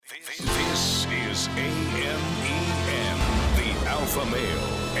is AMEN, the Alpha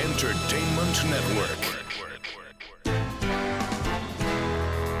Male Entertainment Network.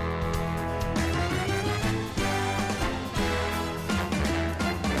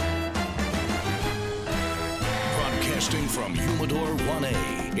 Broadcasting from Humidor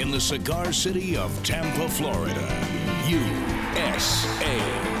 1A in the cigar city of Tampa, Florida, USA.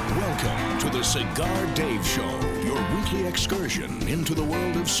 Welcome to the Cigar Dave Show, your weekly excursion into the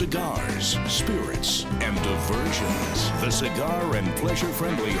world of cigars, spirits, and diversions. The cigar and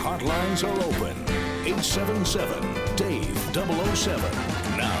pleasure-friendly hotlines are open.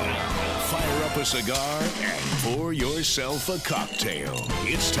 877-DAVE-007. Now, fire up a cigar and pour yourself a cocktail.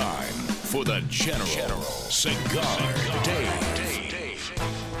 It's time for the General Cigar Dave.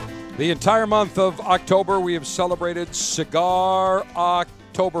 The entire month of October, we have celebrated Cigar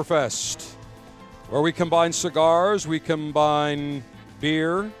Oktoberfest, where we combine cigars, we combine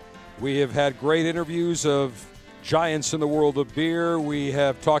beer. We have had great interviews of giants in the world of beer. We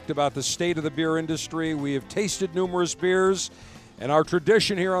have talked about the state of the beer industry. We have tasted numerous beers. And our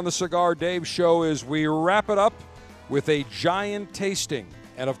tradition here on the Cigar Dave Show is we wrap it up with a giant tasting.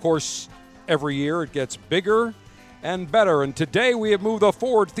 And, of course, every year it gets bigger and better. And today we have moved the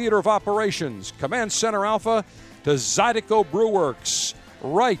Ford Theater of Operations, Command Center Alpha, to Zydeco Brewworks,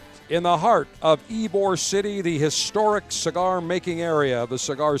 right in the heart of Ybor City, the historic cigar-making area of the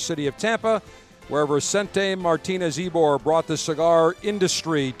cigar city of Tampa, where Vicente Martinez Ybor brought the cigar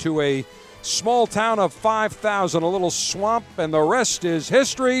industry to a small town of 5,000, a little swamp, and the rest is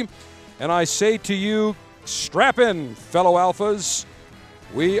history. And I say to you, strap in, fellow Alphas.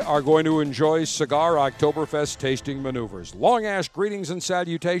 We are going to enjoy Cigar Oktoberfest tasting maneuvers. Long Ash greetings and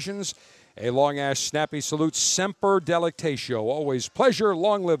salutations. A Long Ash snappy salute. Semper Delectatio. Always pleasure.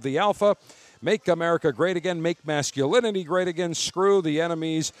 Long live the Alpha. Make America great again. Make masculinity great again. Screw the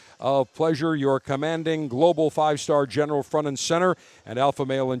enemies of pleasure. Your commanding global five-star general front and center and Alpha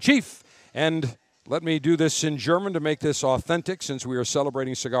male in chief. And let me do this in German to make this authentic since we are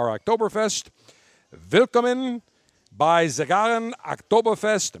celebrating Cigar Oktoberfest. Willkommen bei Zigarren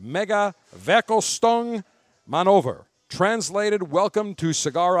Oktoberfest Mega Verkostung Manöver. Translated, welcome to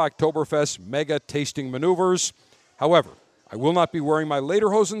Cigar Oktoberfest Mega Tasting Maneuvers. However, I will not be wearing my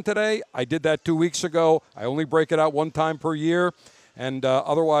lederhosen today. I did that 2 weeks ago. I only break it out one time per year. And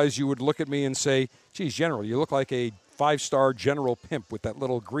otherwise, you would look at me and say, geez, General, you look like a five-star general pimp with that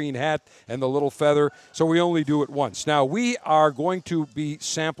little green hat and the little feather. So we only do it once. Now, we are going to be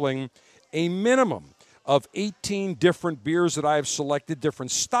sampling a minimum of 18 different beers that I have selected,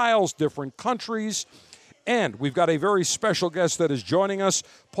 different styles, different countries. And we've got a very special guest that is joining us,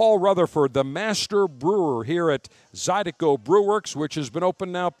 Paul Rutherford, the master brewer here at Zydeco Brewworks, which has been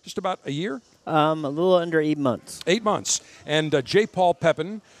open now just about a year? A little under 8 months. 8 months. And J. Paul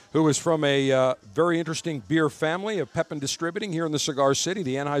Pepin, who is from a very interesting beer family of Pepin Distributing here in the Cigar City,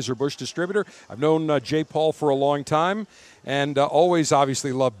 the Anheuser-Busch distributor. I've known J. Paul for a long time and always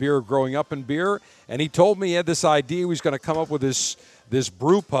obviously loved beer, growing up in beer. And he told me he had this idea he was going to come up with this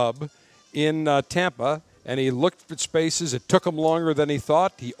brew pub in Tampa. And he looked at spaces. It took him longer than he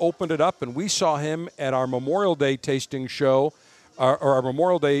thought. He opened it up, and we saw him at our Memorial Day tasting show, or our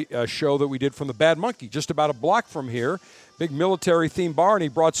Memorial Day show that we did from the Bad Monkey, just about a block from here. Big military-themed bar, and he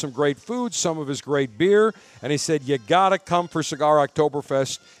brought some great food, some of his great beer, and he said, you got to come for Cigar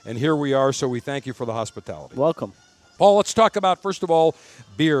Oktoberfest, and here we are, so we thank you for the hospitality. Welcome. Paul, let's talk about, first of all,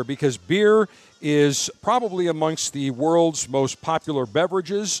 beer, because beer is probably amongst the world's most popular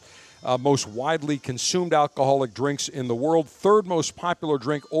beverages. Most widely consumed alcoholic drinks in the world. Third most popular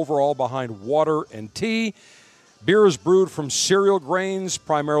drink overall behind water and tea. Beer is brewed from cereal grains,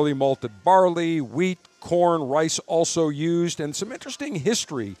 primarily malted barley, wheat, corn, rice also used, and some interesting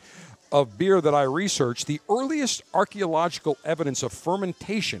history of beer that I researched. The earliest archaeological evidence of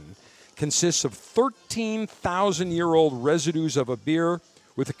fermentation consists of 13,000-year-old residues of a beer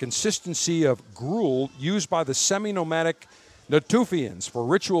with a consistency of gruel used by the semi-nomadic Natufians for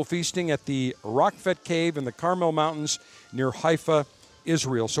ritual feasting at the Raqefet Cave in the Carmel Mountains near Haifa,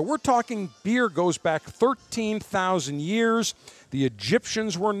 Israel. So we're talking beer goes back 13,000 years. The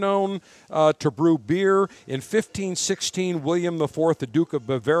Egyptians were known to brew beer. In 1516, William IV, the Duke of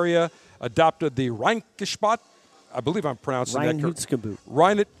Bavaria, adopted the Reinheitsgebot. I believe I'm pronouncing that correctly.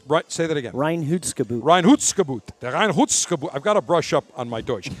 Say that again. Reinheitsgebot. Reinheitsgebot. The Reinheitsgebot. I've got to brush up on my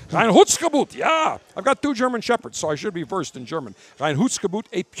Deutsch. Reinheitsgebot. Yeah. I've got 2 German shepherds, so I should be versed in German. Reinheitsgebot,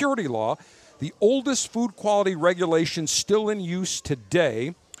 a purity law, the oldest food quality regulation still in use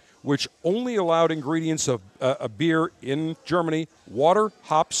today, which only allowed ingredients of a beer in Germany, water,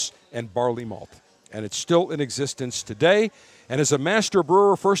 hops, and barley malt. And it's still in existence today. And as a master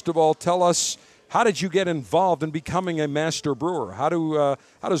brewer, first of all, tell us How did you get involved in becoming a master brewer? How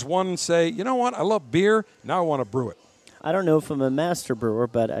does one say, you know what, I love beer, now I want to brew it? I don't know if I'm a master brewer,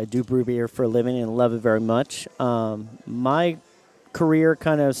 but I do brew beer for a living and love it very much. My career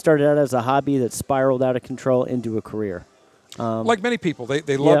kind of started out as a hobby that spiraled out of control into a career. Like many people,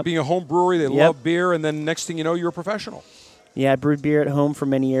 they love Yep. being a home brewery, they love beer, and then next thing you know, you're a professional. Yeah, I brewed beer at home for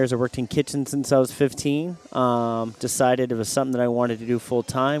many years. I worked in kitchens since I was 15. Decided it was something that I wanted to do full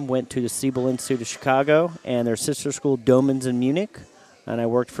time. Went to the Siebel Institute of Chicago and their sister school, Domans in Munich. And I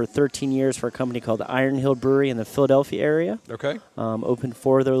worked for 13 years for a company called Iron Hill Brewery in the Philadelphia area. Okay. Opened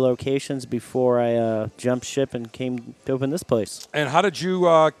 4 of their locations before I jumped ship and came to open this place. And how did you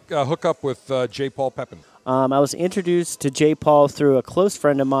hook up with J. Paul Pepin? I was introduced to J. Paul through a close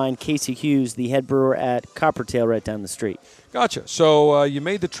friend of mine, Casey Hughes, the head brewer at Coppertail right down the street. Gotcha. So you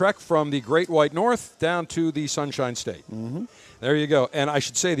made the trek from the Great White North down to the Sunshine State. Mm-hmm. There you go. And I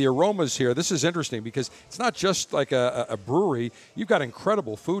should say the aromas here, this is interesting because it's not just like a brewery. You've got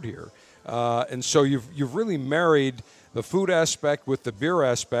incredible food here. And so you've really married the food aspect with the beer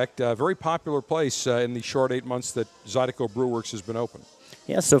aspect. A very popular place in the short 8 months that Zydeco Brewworks has been open.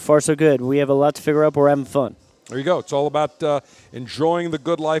 Yeah, so far so good. We have a lot to figure out, but we're having fun. There you go. It's all about enjoying the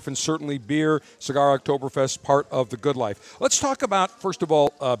good life, and certainly beer, Cigar Oktoberfest, part of the good life. Let's talk about, first of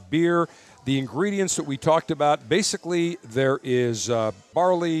all, beer, the ingredients that we talked about. Basically, there is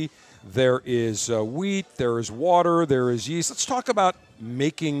barley, there is wheat, there is water, there is yeast. Let's talk about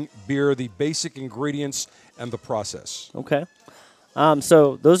making beer, the basic ingredients, and the process. Okay.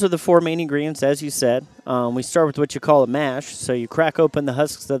 So those are the 4 main ingredients, as you said. We start with what you call a mash. So you crack open the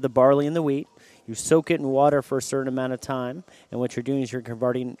husks of the barley and the wheat. You soak it in water for a certain amount of time, and what you're doing is you're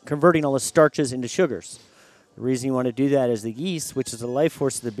converting all the starches into sugars. The reason you want to do that is the yeast, which is the life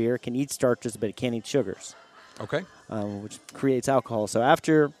force of the beer, can eat starches, but it can't eat sugars. Okay. Which creates alcohol. So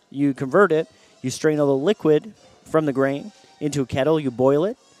after you convert it, you strain all the liquid from the grain into a kettle. You boil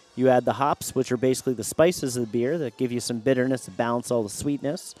it. You add the hops, which are basically the spices of the beer that give you some bitterness to balance all the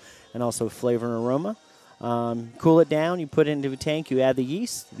sweetness and also flavor and aroma. Cool it down. You put it into a tank. You add the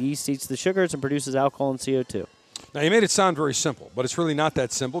yeast. The yeast eats the sugars and produces alcohol and CO2. Now, you made it sound very simple, but it's really not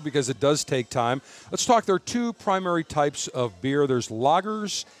that simple because it does take time. Let's talk. There are 2 primary types of beer. There's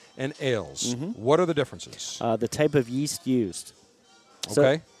lagers and ales. Mm-hmm. What are the differences? The type of yeast used.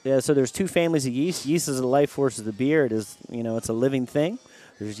 Okay. So there's 2 families of yeast. Yeast is the life force of the beer. It is, it's a living thing.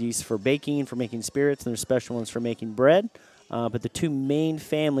 There's yeast for baking, for making spirits, and there's special ones for making bread. But the 2 main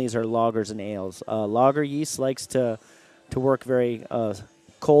families are lagers and ales. Lager yeast likes to work very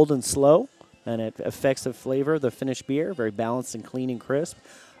cold and slow, and it affects the flavor of the finished beer, very balanced and clean and crisp.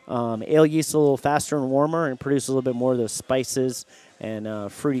 Ale yeast is a little faster and warmer and produces a little bit more of those spices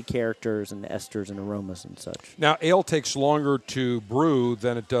and fruity characters and esters and aromas and such. Now, ale takes longer to brew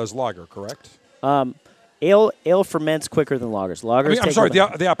than it does lager, correct? Ale ferments quicker than lagers.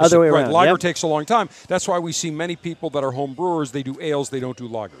 The opposite. Other way right. around. Lager Yep. takes a long time. That's why we see many people that are home brewers, they do ales, they don't do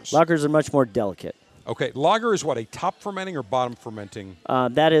lagers. Lagers are much more delicate. Okay, lager is what, a top fermenting or bottom fermenting?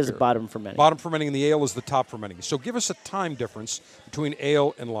 That is bottom fermenting. Bottom fermenting, and the ale is the top fermenting. So give us a time difference between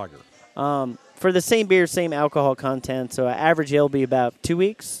ale and lager. For the same beer, same alcohol content, so average ale will be about 2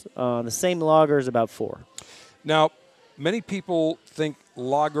 weeks. The same lager is about 4. Now, many people think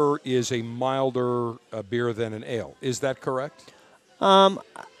lager is a milder beer than an ale. Is that correct?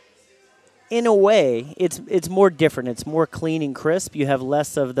 In a way, it's more different. It's more clean and crisp. You have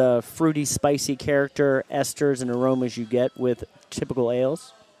less of the fruity, spicy character, esters, and aromas you get with typical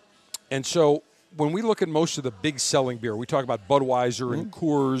ales. And so when we look at most of the big selling beer, we talk about Budweiser and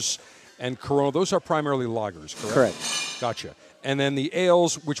Coors and Corona. Those are primarily lagers, correct? Correct. Gotcha. And then the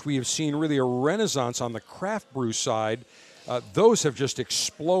ales, which we have seen really a renaissance on the craft brew side, those have just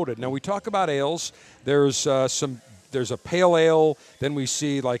exploded. Now, we talk about ales. There's a pale ale. Then we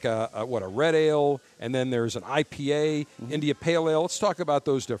see like a red ale, and then there's an IPA, India Pale Ale. Let's talk about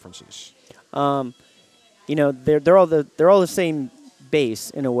those differences. They're all the same base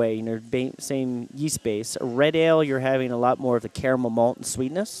in a way. Same yeast base. A red ale, you're having a lot more of the caramel malt and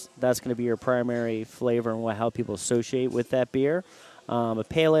sweetness. That's going to be your primary flavor and how people associate with that beer. A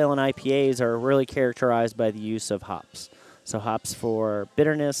pale ale and IPAs are really characterized by the use of hops. So hops for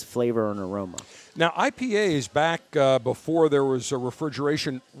bitterness, flavor, and aroma. Now, IPAs, back before there was a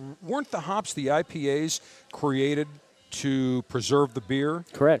refrigeration, weren't the hops, the IPAs, created to preserve the beer?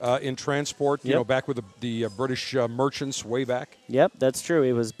 Correct. In transport, back with the British merchants way back? Yep, that's true.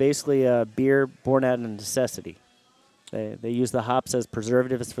 It was basically a beer born out of necessity. They used the hops as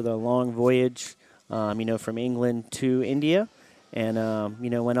preservatives for the long voyage, from England to India. And,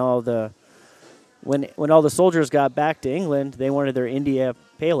 when all the when all the soldiers got back to England, they wanted their India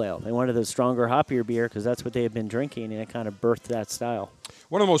Pale Ale. They wanted the stronger, hoppier beer because that's what they had been drinking, and it kind of birthed that style.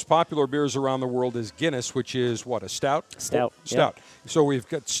 One of the most popular beers around the world is Guinness, which is what, a stout? Stout. Stout. Yep. So we've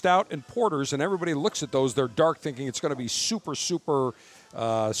got stout and porters, and everybody looks at those. They're dark, thinking it's going to be super, super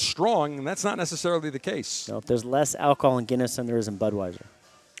strong, and that's not necessarily the case. No, there's less alcohol in Guinness than there is in Budweiser.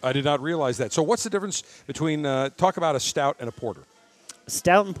 I did not realize that. So what's the difference between, talk about a stout and a porter?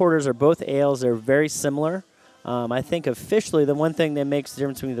 Stout and porters are both ales. They're very similar. I think officially the one thing that makes the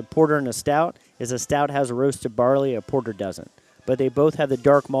difference between the porter and a stout is a stout has roasted barley, a porter doesn't. But they both have the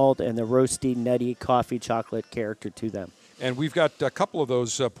dark malt and the roasty, nutty, coffee, chocolate character to them. And we've got a couple of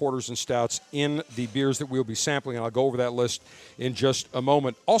those porters and stouts in the beers that we'll be sampling, and I'll go over that list in just a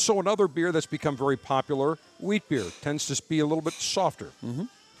moment. Also, another beer that's become very popular, wheat beer, tends to be a little bit softer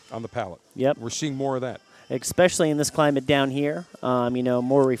on the palate. Yep. We're seeing more of that. Especially in this climate down here,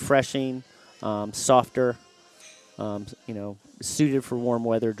 more refreshing, softer, suited for warm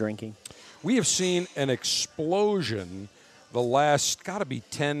weather drinking. We have seen an explosion the last, got to be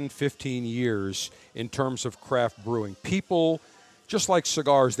 10, 15 years in terms of craft brewing. People, just like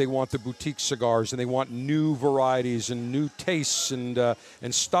cigars, they want the boutique cigars, and they want new varieties and new tastes and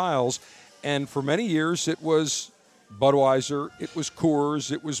styles. And for many years, it was Budweiser, it was Coors,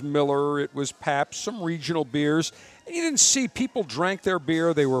 it was Miller, it was Pabst, some regional beers. And you didn't see people drank their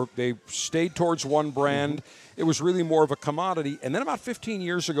beer. They stayed towards one brand. It was really more of a commodity. And then about 15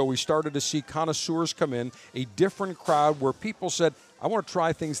 years ago, we started to see connoisseurs come in, a different crowd where people said, I want to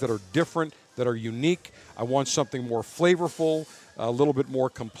try things that are different, that are unique. I want something more flavorful, a little bit more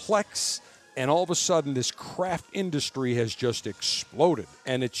complex. And all of a sudden, this craft industry has just exploded.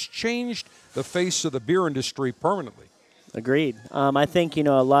 And it's changed the face of the beer industry permanently. Agreed. I think, a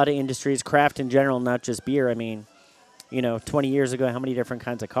lot of industries, craft in general, not just beer. 20 years ago, how many different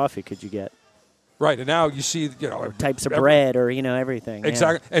kinds of coffee could you get? Right, and now you see, types of bread or, everything.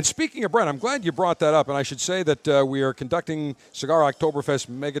 Exactly. Yeah. And speaking of bread, I'm glad you brought that up. And I should say that we are conducting Cigar Oktoberfest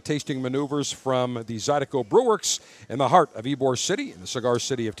mega tasting maneuvers from the Zydeco Brewworks in the heart of Ybor City, in the cigar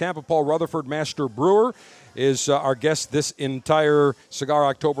city of Tampa. Paul Rutherford, master brewer, is our guest this entire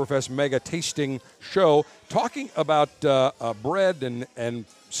Cigar Oktoberfest mega tasting show, talking about bread and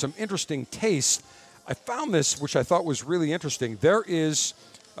some interesting taste. I found this, which I thought was really interesting. There is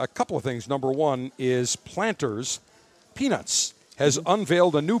a couple of things. Number one is Planters Peanuts has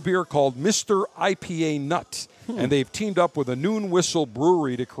unveiled a new beer called Mr. IPA Nut. And they've teamed up with a Noon Whistle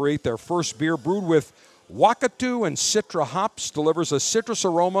Brewery to create their first beer brewed with Wakatu and Citra hops, delivers a citrus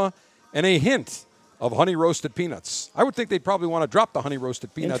aroma and a hint of honey-roasted peanuts. I would think they'd probably want to drop the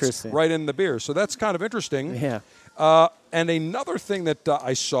honey-roasted peanuts right in the beer. So that's kind of interesting. Yeah. And another thing that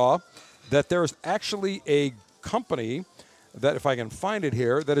I saw, that there's actually a company that, if I can find it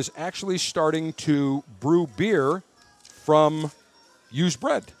here, that is actually starting to brew beer from used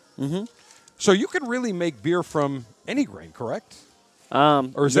bread. Mm-hmm. So you can really make beer from any grain, correct?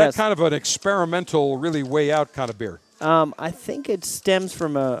 Or is that kind of an experimental, really way out kind of beer? I think it stems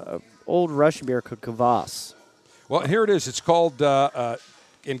from a old Russian beer called Kvass. Well, here it is. It's called,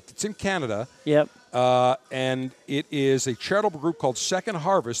 it's in Canada. Yep. And it is a charitable group called Second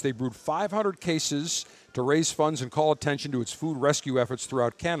Harvest. They brewed 500 cases to raise funds and call attention to its food rescue efforts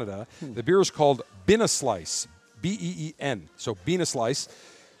throughout Canada. The beer is called Bean a Slice, B-E-E-N, so Bean a Slice,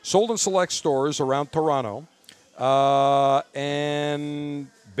 sold in select stores around Toronto. And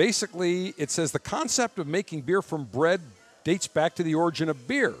basically, it says the concept of making beer from bread dates back to the origin of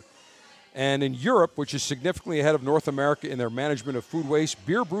beer. And in Europe, which is significantly ahead of North America in their management of food waste,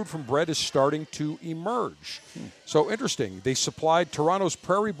 beer brewed from bread is starting to emerge. So interesting. They supplied, Toronto's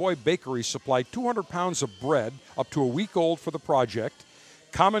Prairie Boy Bakery supplied 200 pounds of bread, up to a week old for the project.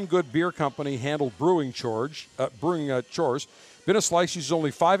 Common Good Beer Company handled brewing chores. Bean a Slice uses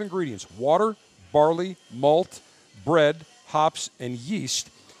only 5 ingredients: water, barley, malt, bread, hops, and yeast.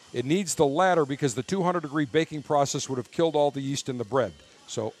 It needs the latter because the 200-degree baking process would have killed all the yeast in the bread.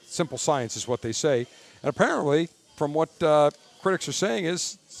 So simple science is what they say. And apparently, from what critics are saying,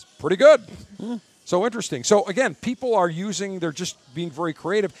 is it's pretty good. So interesting. So again, people are they're just being very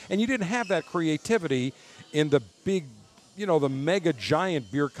creative. And you didn't have that creativity in the big, the mega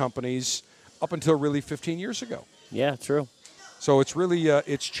giant beer companies up until really 15 years ago. Yeah, true. So it's really,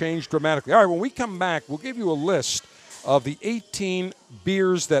 it's changed dramatically. All right, when we come back, we'll give you a list of the 18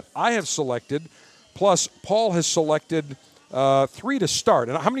 beers that I have selected, plus Paul has selected 3 to start.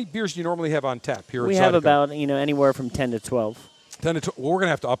 And how many beers do you normally have on tap here? We have about anywhere from 10 to 12. 10 to 12. Well, we're going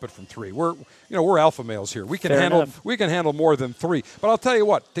to have to up it from 3. We're alpha males here. We can Fair handle enough. we can handle more than 3. But I'll tell you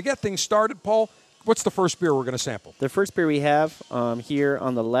what, to get things started, Paul, what's the first beer we're going to sample? The first beer we have here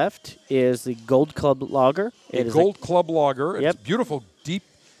on the left is the Gold Club Lager. Gold Club Lager. Yep. It's beautiful, deep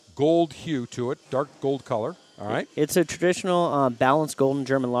gold hue to it, dark gold color. All right. It's a traditional balanced golden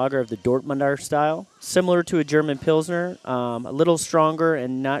German lager of the Dortmunder style, similar to a German Pilsner, a little stronger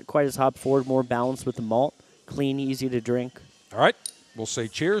and not quite as hop forward, more balanced with the malt, clean, easy to drink. All right. We'll say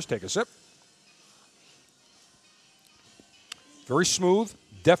cheers. Take a sip. Very smooth.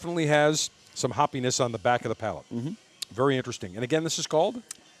 Definitely has some hoppiness on the back of the palate. Mm-hmm. Very interesting. And again, this is called?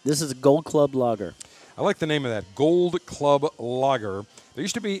 This is a Gold Club Lager. I like the name of that, Gold Club Lager. There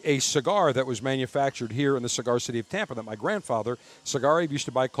used to be a cigar that was manufactured here in the cigar city of Tampa that my grandfather, Cigar Abe, used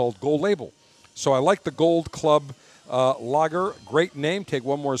to buy called Gold Label. So I like the Gold Club Lager. Great name. Take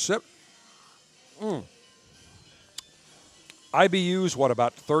one more sip. IBU's,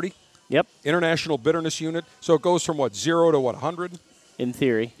 about 30? Yep. International Bitterness Unit. So it goes from, 0 to 100? In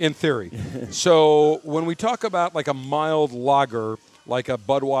theory. In theory. So when we talk about like a mild lager, like a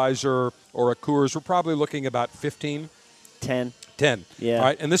Budweiser or a Coors, we're probably looking about 15? 10. 10. Yeah. All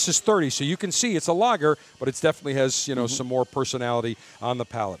right, and this is 30, so you can see it's a lager, but it definitely has, some more personality on the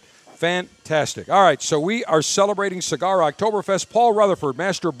palate. Fantastic. All right, so we are celebrating Cigar Oktoberfest. Paul Rutherford,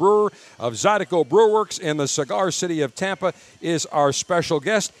 master brewer of Zydeco Brewworks in the cigar city of Tampa, is our special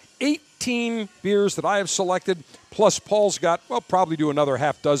guest. 18 beers that I have selected, plus Paul's got, probably do another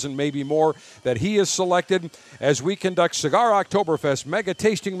half dozen, maybe more, that he has selected as we conduct Cigar Oktoberfest mega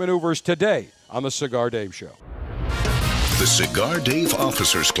tasting maneuvers today on the Cigar Dave Show. The Cigar Dave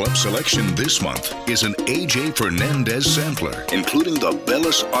Officers Club selection this month is an A.J. Fernandez sampler, including the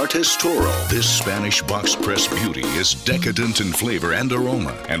Bellas Artes Toro. This Spanish box press beauty is decadent in flavor and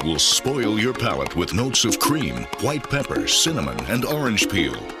aroma and will spoil your palate with notes of cream, white pepper, cinnamon, and orange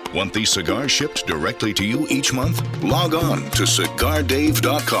peel. Want these cigars shipped directly to you each month? Log on to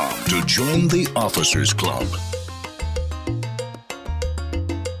CigarDave.com to join the Officers Club.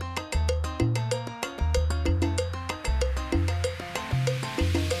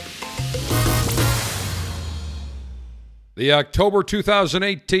 The October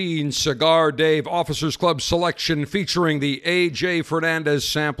 2018 Cigar Dave Officers Club selection featuring the A.J. Fernandez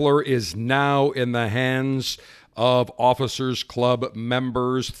sampler is now in the hands of Officers Club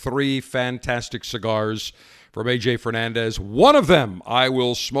members. 3 fantastic cigars from A.J. Fernandez. One of them I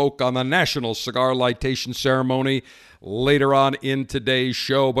will smoke on the National Cigar Lightation Ceremony later on in today's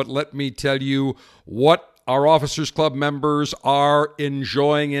show. But let me tell you what our Officers Club members are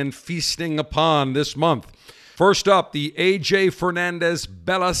enjoying and feasting upon this month. First up, the A.J. Fernandez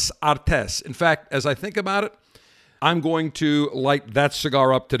Bellas Artes. In fact, as I think about it, I'm going to light that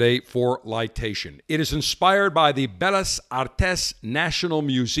cigar up today for lightation. It is inspired by the Bellas Artes National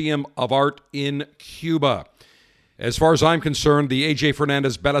Museum of Art in Cuba. As far as I'm concerned, the A.J.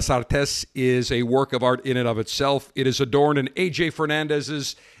 Fernandez Bellas Artes is a work of art in and of itself. It is adorned in A.J.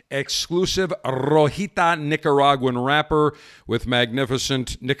 Fernandez's exclusive Rojita Nicaraguan wrapper with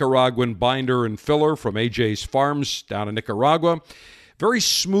magnificent Nicaraguan binder and filler from AJ's Farms down in Nicaragua. Very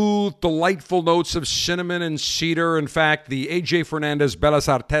smooth, delightful notes of cinnamon and cedar. In fact, the A.J. Fernandez Bellas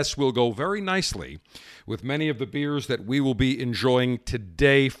Artes will go very nicely with many of the beers that we will be enjoying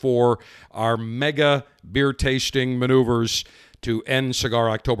today for our mega beer tasting maneuvers to end Cigar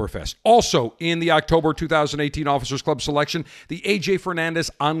Oktoberfest. Also, in the October 2018 Officers Club selection, the A.J.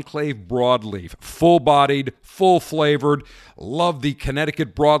 Fernandez Enclave Broadleaf. Full-bodied, full-flavored. Love the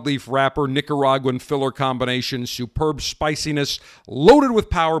Connecticut Broadleaf wrapper, Nicaraguan filler combination. Superb spiciness, loaded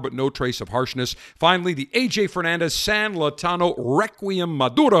with power, but no trace of harshness. Finally, the A.J. Fernandez San Latano Requiem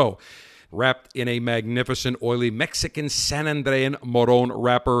Maduro, wrapped in a magnificent, oily Mexican San Andrean Moron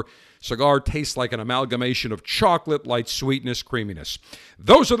wrapper. Cigar tastes like an amalgamation of chocolate, light sweetness, creaminess.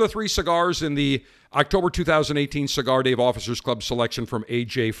 Those are the 3 cigars in the October 2018 Cigar Dave Officers Club selection from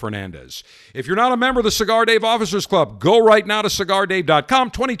A.J. Fernandez. If you're not a member of the Cigar Dave Officers Club, go right now to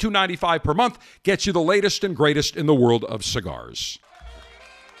CigarDave.com. $22.95 per month gets you the latest and greatest in the world of cigars.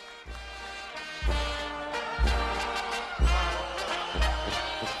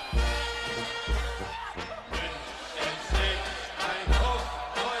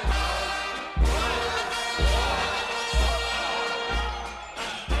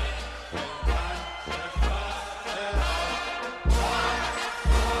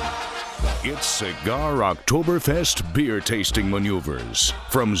 It's Cigar Oktoberfest beer tasting maneuvers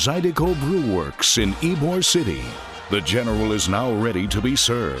from Zydeco Brewworks in Ybor City. The General is now ready to be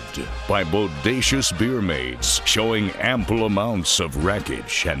served by bodacious beer maids showing ample amounts of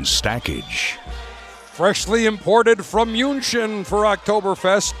wreckage and stackage. Freshly imported from München for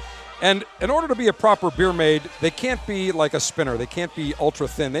Oktoberfest. And in order to be a proper beer maid, they can't be like a spinner. They can't be ultra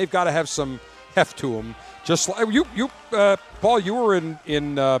thin. They've got to have some heft to them. Just like Paul, you were in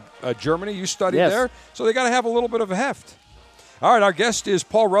Germany. You studied there, so they got to have a little bit of a heft. All right, our guest is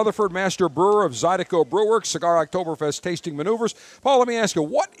Paul Rutherford, master brewer of Zydeco Brewworks, Cigar Oktoberfest Tasting Maneuvers. Paul, let me ask you,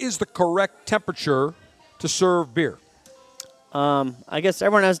 what is the correct temperature to serve beer? I guess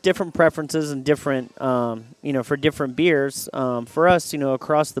everyone has different preferences and different, for different beers. For us,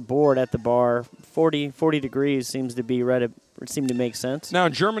 across the board at the bar, 40 degrees seems to make sense. Now,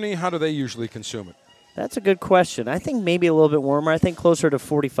 in Germany, how do they usually consume it? That's a good question. I think maybe a little bit warmer. I think closer to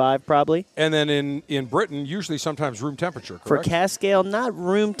 45 probably. And then in Britain, usually sometimes room temperature, correct? For cask ale, not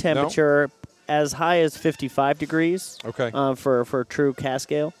room temperature, as high as 55 degrees. Okay. For true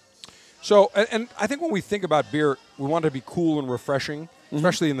cask ale. So, and I think when we think about beer, we want it to be cool and refreshing,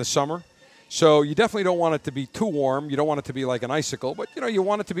 especially in the summer. So you definitely don't want it to be too warm. You don't want it to be like an icicle, but you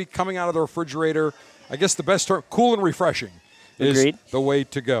want it to be coming out of the refrigerator. I guess the best term, cool and refreshing, is the way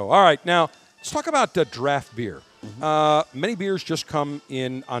to go. All right, now let's talk about draft beer. Many beers just come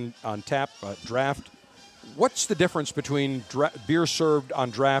in on tap, draft. What's the difference between beer served on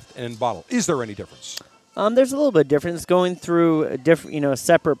draft and bottle? Is there any difference? There's a little bit of difference going through a different, a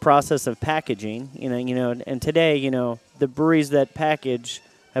separate process of packaging. And today, the breweries that package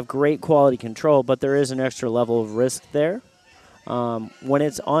have great quality control, but there is an extra level of risk there. When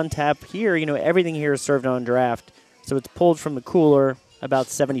it's on tap here, everything here is served on draft, so it's pulled from the cooler about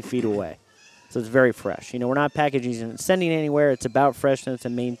 70 feet away. So it's very fresh. We're not packaging and sending anywhere. It's about freshness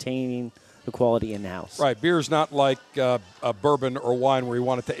and maintaining the quality in-house. Right. Beer's not like a bourbon or wine where you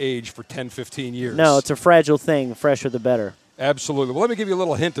want it to age for 10, 15 years. No, it's a fragile thing. The fresher, the better. Absolutely. Well, let me give you a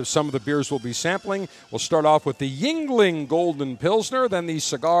little hint of some of the beers we'll be sampling. We'll start off with the Yuengling Golden Pilsner, then the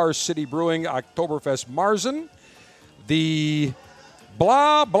Cigar City Brewing Oktoberfest Marzen, the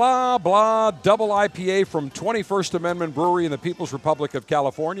Blah, Blah, Blah Double IPA from 21st Amendment Brewery in the People's Republic of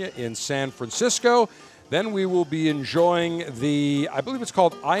California in San Francisco. Then we will be enjoying I believe it's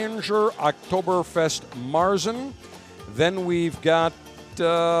called Einger Oktoberfest Marzen. Then we've got,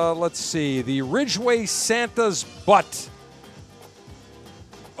 the Ridgeway Santa's Butt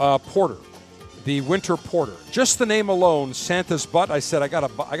Porter, the Winter Porter. Just the name alone, Santa's Butt. I said I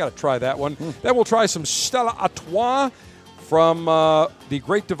gotta try that one. Then we'll try some Stella Artois from the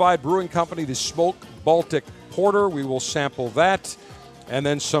Great Divide Brewing Company, the Smoke Baltic Porter. We will sample that. And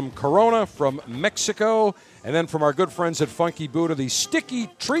then some Corona from Mexico. And then from our good friends at Funky Buddha, the Sticky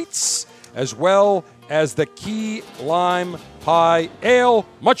Treats, as well as the Key Lime Pie Ale.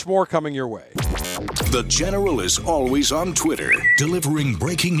 Much more coming your way. The General is always on Twitter, delivering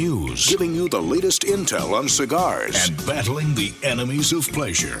breaking news, giving you the latest intel on cigars, and battling the enemies of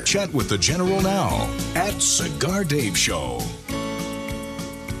pleasure. Chat with the General now at Cigar Dave Show.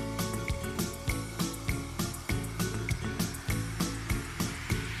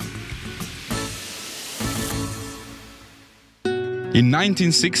 In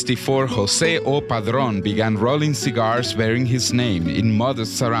 1964, José O. Padrón began rolling cigars bearing his name in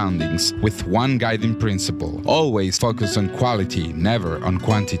modest surroundings with one guiding principle: always focus on quality, never on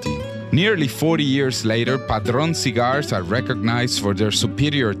quantity. Nearly 40 years later, Padrón cigars are recognized for their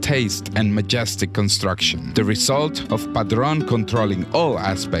superior taste and majestic construction, the result of Padrón controlling all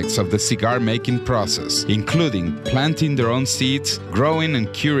aspects of the cigar-making process, including planting their own seeds, growing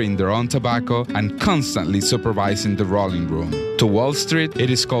and curing their own tobacco, and constantly supervising the rolling room. To Wall Street, it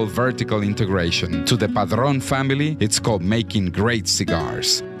is called vertical integration. To the Padrón family, it's called making great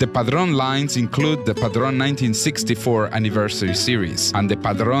cigars. The Padrón lines include the Padrón 1964 Anniversary Series and the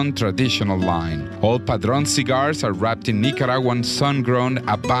Padrón Traditional line. All Padrón cigars are wrapped in Nicaraguan sun-grown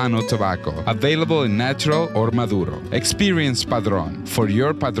Habano tobacco, available in natural or Maduro. Experience Padrón. For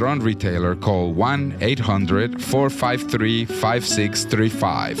your Padrón retailer, call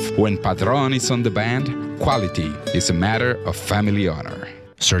 1-800-453-5635. When Padrón is on the band, quality is a matter of family honor.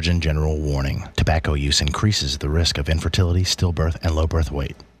 Surgeon General warning: tobacco use increases the risk of infertility, stillbirth, and low birth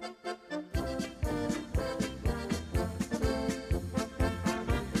weight.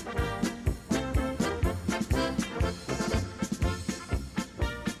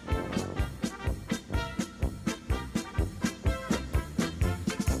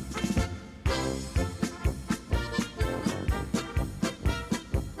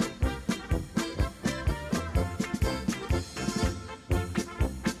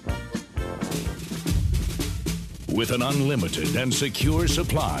 With an unlimited and secure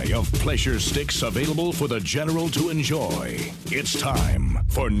supply of pleasure sticks available for the General to enjoy, it's time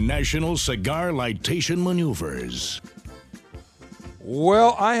for National Cigar Lightation Maneuvers.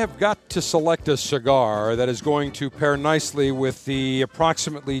 Well, I have got to select a cigar that is going to pair nicely with the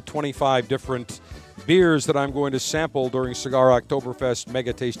approximately 25 different beers that I'm going to sample during Cigar Oktoberfest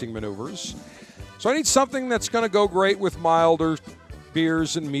Mega Tasting Maneuvers. So I need something that's going to go great with milder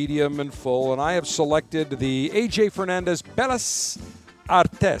beers and medium and full, and I have selected the A.J. Fernandez Belas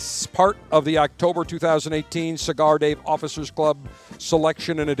Artes, part of the October 2018 Cigar Dave Officers Club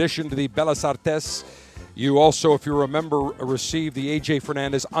selection in addition to the Belas Artes. You also, if you remember, received the A.J.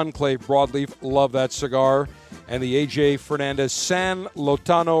 Fernandez Enclave Broadleaf. Love that cigar. And the A.J. Fernandez San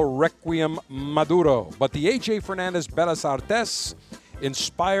Lotano Requiem Maduro. But the A.J. Fernandez Belas Artes,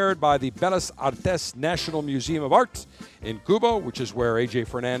 inspired by the Belas Artes National Museum of Art in Cuba, which is where A.J.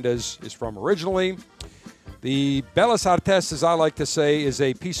 Fernandez is from originally. The Belas Artes, as I like to say, is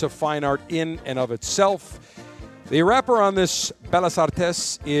a piece of fine art in and of itself. The wrapper on this Belas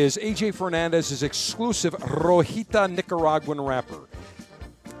Artes is A.J. Fernandez's exclusive Rojita Nicaraguan wrapper.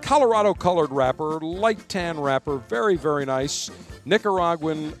 Colorado colored wrapper, light tan wrapper, very, very nice.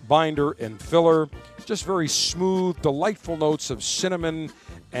 Nicaraguan binder and filler. Just very smooth, delightful notes of cinnamon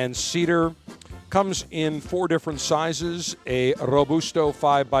and cedar. Comes in 4 different sizes, a Robusto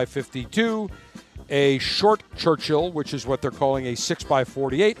 5x52, a short Churchill, which is what they're calling a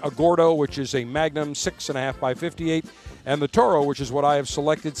 6x48, a Gordo, which is a Magnum 6.5x58, and the Toro, which is what I have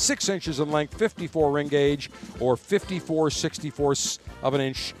selected, 6 inches in length, 54 ring gauge, or 54/64 of an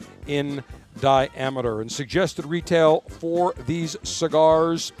inch in diameter. And suggested retail for these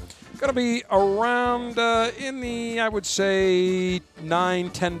cigars going to be around in the, I would say,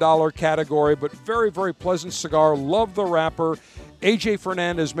 $9-10 category, but very, very pleasant cigar. Love the wrapper. A.J.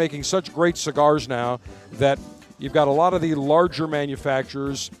 Fernandez making such great cigars now that you've got a lot of the larger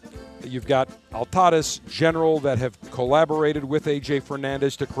manufacturers. You've got Altadis, General that have collaborated with A.J.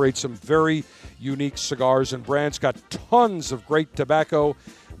 Fernandez to create some very unique cigars and brands. Got tons of great tobacco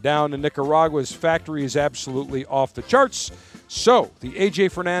down in Nicaragua. His factory is absolutely off the charts. So, the A.J.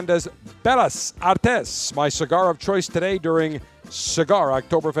 Fernandez Belas Artes, my cigar of choice today during Cigar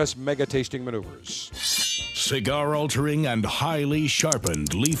Oktoberfest Mega Tasting Maneuvers. Cigar-altering and highly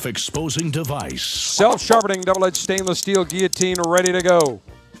sharpened leaf-exposing device. Self-sharpening double-edged stainless steel guillotine ready to go.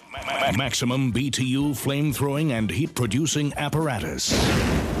 Maximum BTU flame-throwing and heat-producing apparatus.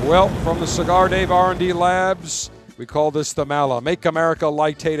 Well, from the Cigar Dave R&D Labs, we call this the Mala. Make America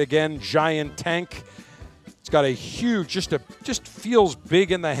Lightate Again giant tank. It's got a huge, just feels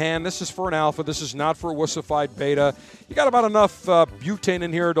big in the hand. This is for an alpha. This is not for a wussified beta. You got about enough butane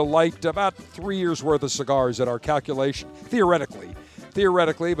in here to light about 3 years worth of cigars at our calculation,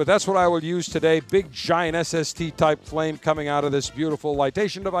 theoretically, but that's what I will use today. Big, giant SST type flame coming out of this beautiful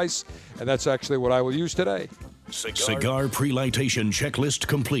lightation device, and that's actually what I will use today. Cigar pre-lightation checklist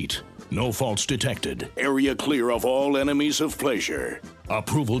complete. No faults detected. Area clear of all enemies of pleasure.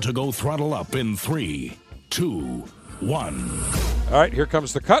 Approval to go throttle up in 3, 2, 1. All right, here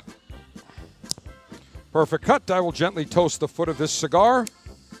comes the cut. Perfect cut. I will gently toast the foot of this cigar.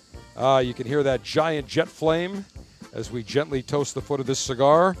 You can hear that giant jet flame as we gently toast the foot of this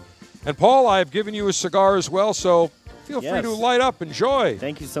cigar. And Paul, I have given you a cigar as well, so feel free to light up. Enjoy.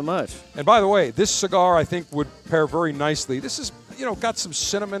 Thank you so much. And by the way, this cigar I think would pair very nicely. This is, got some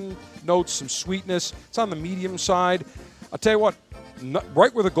cinnamon notes, some sweetness. It's on the medium side. I'll tell you what,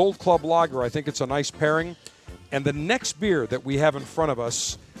 right with a Gold Club Lager, I think it's a nice pairing. And the next beer that we have in front of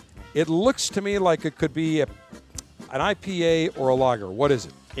us, it looks to me like it could be an IPA or a lager. What is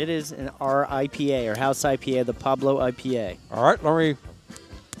it? It is an RIPA, or House IPA, the Pablo IPA. All right, let me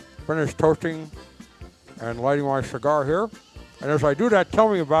finish toasting and lighting my cigar here. And as I do that, tell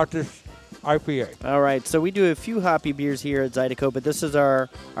me about this IPA. All right, so we do a few hoppy beers here at Zydeco, but this is our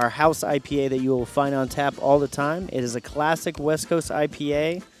House IPA that you will find on tap all the time. It is a classic West Coast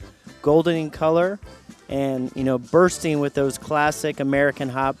IPA, golden in color, and bursting with those classic American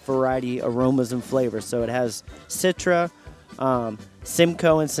hop variety aromas and flavors. So it has Citra,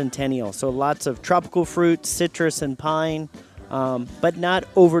 Simcoe, and Centennial. So lots of tropical fruit, citrus, and pine, but not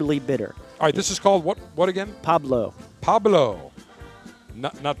overly bitter. All right, this is called what again? Pablo. Pablo.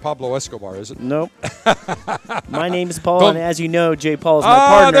 Not Pablo Escobar, is it? Nope. My name is Paul, and as you know, Jay Paul is my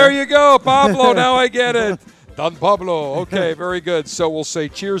partner. Ah, there you go, Pablo. Now I get it. Don Pablo. Okay, very good. So we'll say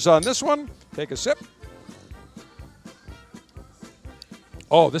cheers on this one. Take a sip.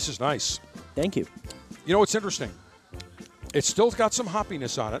 Oh, this is nice. Thank you. You know what's interesting? It's still got some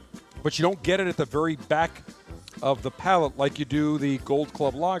hoppiness on it, but you don't get it at the very back of the palate like you do the Gold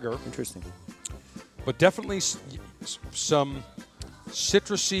Club Lager. Interesting. But definitely some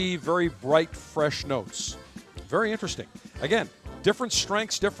citrusy, very bright, fresh notes. Very interesting. Again, different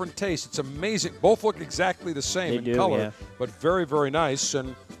strengths, different tastes. It's amazing. Both look exactly the same in color, but very, very nice.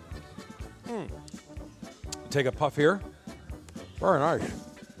 And take a puff here. Very nice.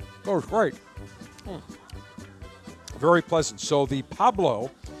 Goes great. Very pleasant. So the Pablo,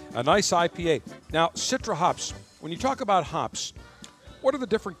 A nice IPA. Now, Citra hops. When you talk about hops, what are the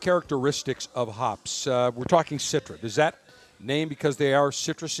different characteristics of hops? We're talking Citra. Does that name because they are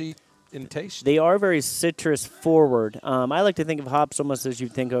citrusy in taste? They are very citrus forward. I like to think of hops almost as you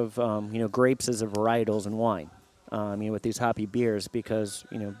think of grapes as a varietals in wine. With these hoppy beers, because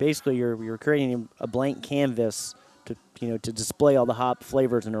basically you're creating a blank canvas to display all the hop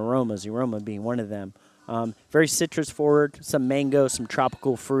flavors and aromas. The aroma being one of them. Very citrus forward, some mango, some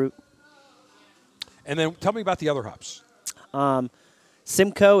tropical fruit. And then tell me about the other hops.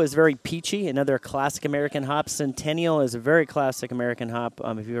 Simcoe is very peachy, another classic American hop. Centennial is a very classic American hop.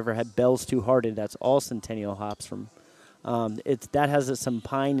 If you've ever had Bell's Two Hearted, that's all Centennial hops from. That has some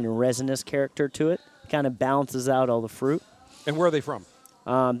pine and resinous character to it. Kind of balances out all the fruit. And where are they from?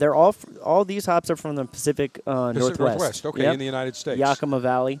 They're all these hops are from the Pacific Northwest. Okay, Yep. in the United States. Yakima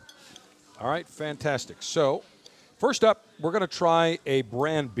Valley. All right, fantastic. So, first up, we're going to try a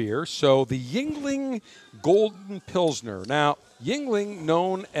brand beer. So, the Yuengling Golden Pilsner. Now, Yuengling,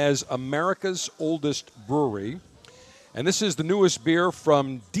 known as America's oldest brewery, and this is the newest beer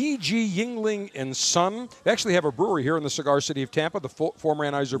from D.G. Yuengling and Son. They actually have a brewery here in the cigar city of Tampa, the former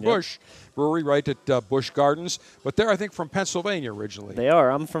Anheuser-Busch brewery right at Busch Gardens. But they're, I think, from Pennsylvania originally. They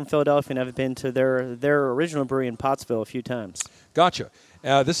are. I'm from Philadelphia, and I've been to their original brewery in Pottsville a few times. Gotcha.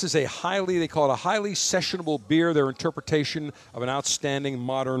 This is they call it a highly sessionable beer, their interpretation of an outstanding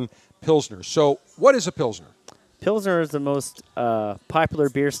modern Pilsner. So what is a Pilsner? Pilsner is the most popular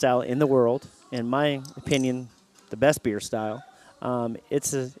beer style in the world. In my opinion, the best beer style.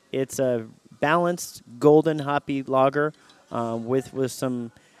 It's a balanced golden hoppy lager with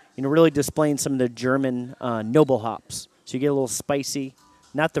some, really displaying some of the German noble hops. So you get a little spicy,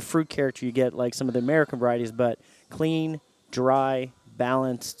 not the fruit character you get like some of the American varieties, but clean, dry,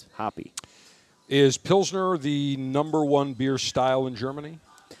 balanced, hoppy. Is Pilsner the number one beer style in Germany?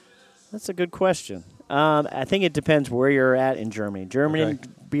 That's a good question. I think it depends where you're at in Germany. German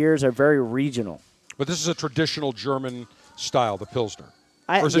beers are very regional. But this is a traditional German style, the Pilsner.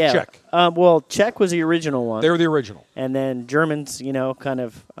 Or is it yeah. Czech? Well, Czech was the original one. They were the original. And then Germans, kind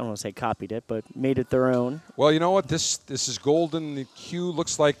of, I don't want to say copied it, but made it their own. Well, you know what? This is golden. The hue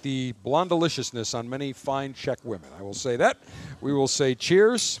looks like the blonde deliciousness on many fine Czech women. I will say that. We will say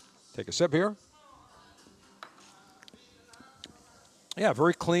cheers. Take a sip here. Yeah,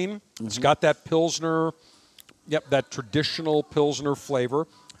 very clean. Mm-hmm. It's got that Pilsner, that traditional Pilsner flavor.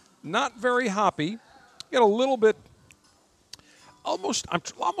 Not very hoppy. Get a little bit, almost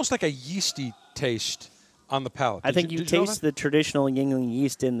like a yeasty taste on the palate. I think you taste the traditional Yuengling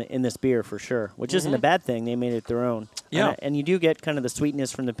yeast in this beer for sure, which isn't a bad thing. They made it their own. Yeah. And you do get kind of the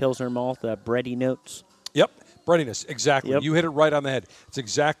sweetness from the Pilsner malt, the bready notes. Yep, breadiness, exactly. Yep. You hit it right on the head. It's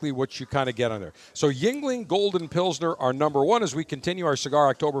exactly what you kind of get on there. So Yuengling Golden Pilsner, our number one, as we continue our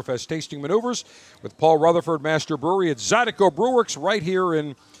Cigar Oktoberfest tasting maneuvers with Paul Rutherford, Master Brewery at Zydeco Brewworks right here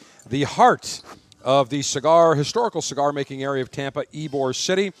in the heart of the historical cigar-making area of Tampa, Ybor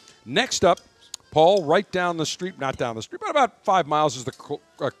City. Next up, Paul, right down the street, not down the street, but about 5 miles as the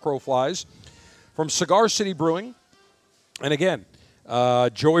crow flies, from Cigar City Brewing. And again,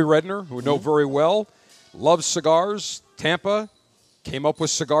 Joey Redner, who we know very well, loves cigars, Tampa, came up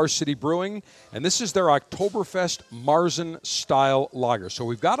with Cigar City Brewing, and this is their Oktoberfest Marzen-style lager. So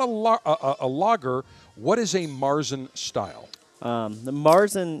we've got a lager. What is a Marzen style? The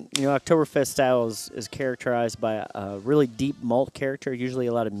Marzen, Oktoberfest style is characterized by a really deep malt character, usually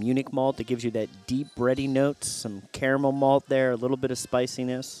a lot of Munich malt that gives you that deep bready notes, some caramel malt there, a little bit of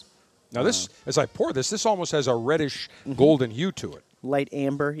spiciness. Now this, as I pour this almost has a reddish golden hue to it. Light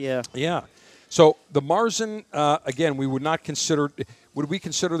amber, yeah. Yeah. So the Marzen, again, would we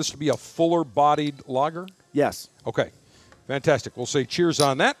consider this to be a fuller-bodied lager? Yes. Okay. Fantastic. We'll say cheers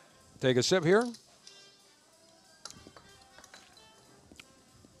on that. Take a sip here.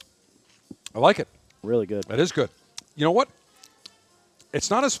 I like it. Really good. That is good. You know what? It's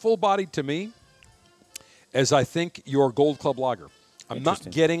not as full-bodied to me as I think your Gold Club Lager. I'm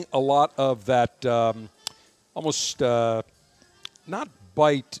not getting a lot of that almost not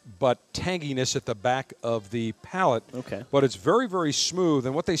bite, but tanginess at the back of the palate. Okay. But it's very, very smooth.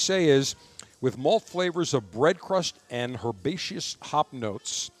 And what they say is, with malt flavors of bread crust and herbaceous hop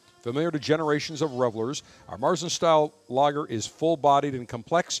notes, familiar to generations of revelers, our Marzen-style lager is full-bodied and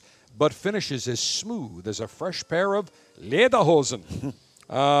complex, but finishes as smooth as a fresh pair of lederhosen.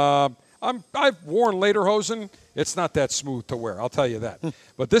 I've worn lederhosen. It's not that smooth to wear, I'll tell you that.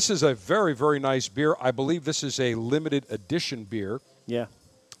 But this is a very, very nice beer. I believe this is a limited edition beer. Yeah.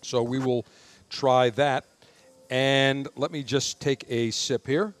 So we will try that. And let me just take a sip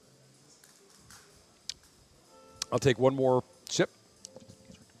here. I'll take one more sip.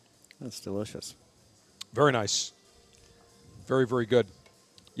 That's delicious. Very nice. Very, very good.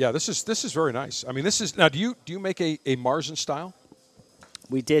 Yeah, this is very nice. I mean, this is now. Do you make a Marzen style?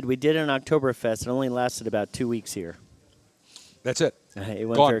 We did an Oktoberfest. It only lasted about 2 weeks here. That's it. It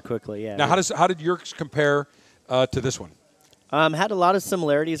went Gone. very quickly. Yeah. Now, how did yours compare to this one? Had a lot of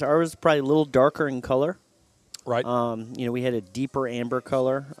similarities. Ours was probably a little darker in color. Right. We had a deeper amber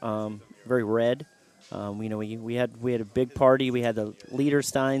color, very red. We had a big party. We had the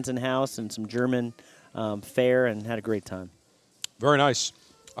Liedersteins in house and some German fare, and had a great time. Very nice.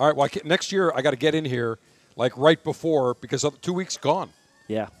 All right. Well, next year I got to get in here like right before because 2 weeks gone.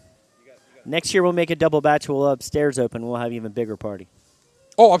 Yeah. Next year we'll make a double batch. We'll upstairs open. We'll have an even bigger party.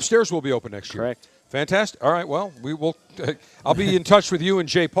 Oh, upstairs will be open next year. Correct. Fantastic. All right. Well, we will. I'll be in touch with you and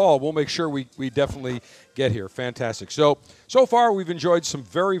Jay Paul. We'll make sure we definitely get here. Fantastic. So far we've enjoyed some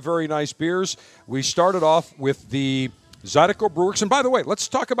very, very nice beers. We started off with the Zydeco Brewworks. And by the way, let's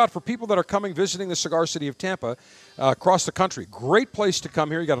talk about for people that are coming visiting the Cigar City of Tampa across the country. Great place to come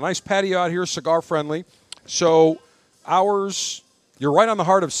here. You got a nice patio out here, cigar friendly. So ours, you're right on the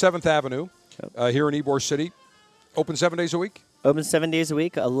heart of 7th Avenue here in Ybor City. Open 7 days a week? Open 7 days a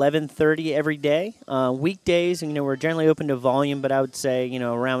week, 11:30 every day. Weekdays, we're generally open to volume, but I would say,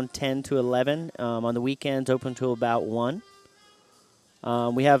 around 10 to 11. On the weekends, open to about 1.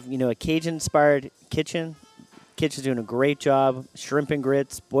 We have, a Cajun-inspired kitchen. Kitchen's doing a great job. Shrimp and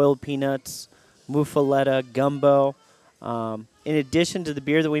grits, boiled peanuts, muffaletta, gumbo. In addition to the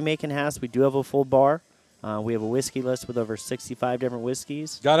beer that we make in-house, we do have a full bar. We have a whiskey list with over 65 different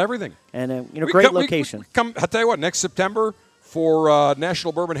whiskeys. Got everything. And, great location. I'll tell you what, next September for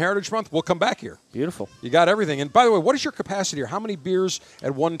National Bourbon Heritage Month, we'll come back here. Beautiful. You got everything. And by the way, what is your capacity here? How many beers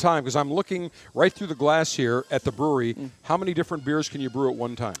at one time? Because I'm looking right through the glass here at the brewery. How many different beers can you brew at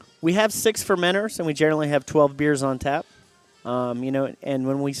one time? We have 6 fermenters, and we generally have 12 beers on tap. And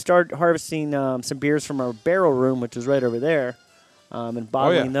when we start harvesting some beers from our barrel room, which is right over there, and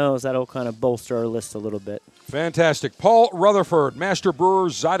bottling those, that'll kind of bolster our list a little bit. Fantastic. Paul Rutherford, Master Brewer,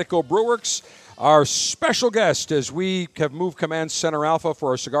 Zydeco Brewworks, our special guest as we have moved Command Center Alpha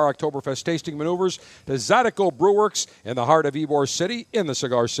for our Cigar Oktoberfest tasting maneuvers to Zydeco Brewworks in the heart of Ybor City in the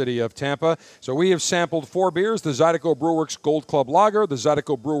Cigar City of Tampa. So we have sampled 4 beers, the Zydeco Brewworks Gold Club Lager, the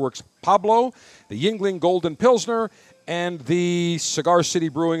Zydeco Brewworks Pablo, the Yuengling Golden Pilsner, and the Cigar City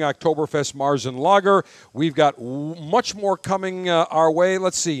Brewing Oktoberfest Marzen Lager. We've got much more coming our way.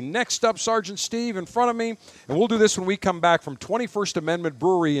 Let's see. Next up, Sergeant Steve in front of me. And we'll do this when we come back from 21st Amendment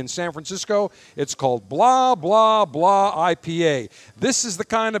Brewery in San Francisco. It's called Blah, Blah, Blah IPA. This is the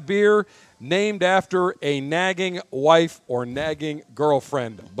kind of beer named after a nagging wife or nagging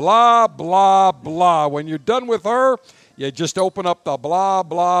girlfriend. Blah, blah, blah. When you're done with her, you just open up the Blah,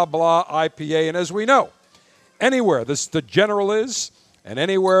 Blah, Blah IPA. And as we know, anywhere the general is, and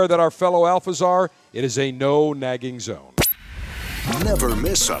anywhere that our fellow alphas are, it is a no-nagging zone. Never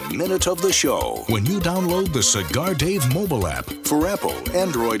miss a minute of the show when you download the Cigar Dave mobile app for Apple,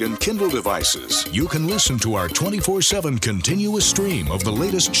 Android, and Kindle devices. You can listen to our 24/7 continuous stream of the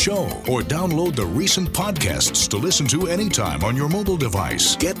latest show or download the recent podcasts to listen to anytime on your mobile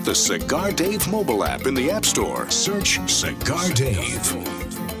device. Get the Cigar Dave mobile app in the App Store. Search Cigar Dave.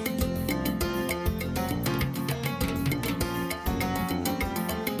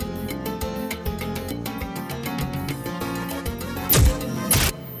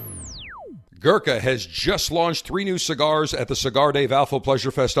 Gurkha has just launched 3 new cigars at the Cigar Dave Alpha Pleasure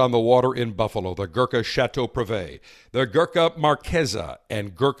Fest on the water in Buffalo. The Gurkha Chateau Privé, the Gurkha Marquesa,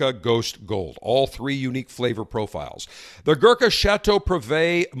 and Gurkha Ghost Gold. All 3 unique flavor profiles. The Gurkha Chateau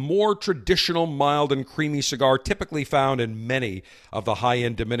Privé, more traditional, mild, and creamy cigar typically found in many of the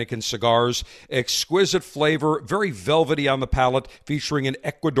high-end Dominican cigars. Exquisite flavor, very velvety on the palate, featuring an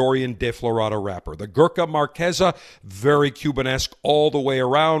Ecuadorian deflorado wrapper. The Gurkha Marquesa, very Cubanesque all the way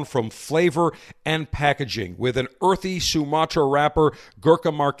around from flavor and packaging. With an earthy Sumatra wrapper,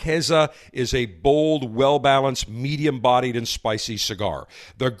 Gurkha Marquesa is a bold, well-balanced, medium-bodied, and spicy cigar.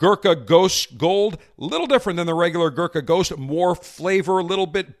 The Gurkha Ghost Gold, a little different than the regular Gurkha Ghost, more flavor, a little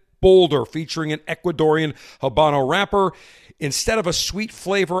bit bolder, featuring an Ecuadorian Habano wrapper. Instead of a sweet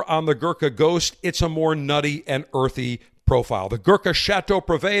flavor on the Gurkha Ghost, it's a more nutty and earthy profile. The Gurkha Chateau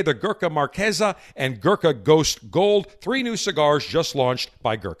Privé, the Gurkha Marquesa, and Gurkha Ghost Gold, 3 new cigars just launched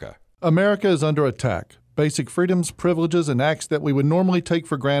by Gurkha. America is under attack. Basic freedoms, privileges, and acts that we would normally take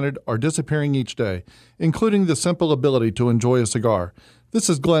for granted are disappearing each day, including the simple ability to enjoy a cigar. This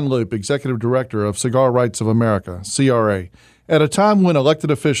is Glenn Loop, Executive Director of Cigar Rights of America, CRA, At a time when elected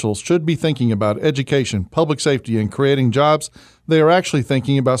officials should be thinking about education, public safety, and creating jobs, they are actually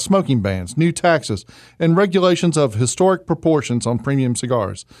thinking about smoking bans, new taxes, and regulations of historic proportions on premium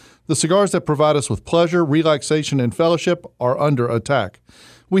cigars. The cigars that provide us with pleasure, relaxation, and fellowship are under attack.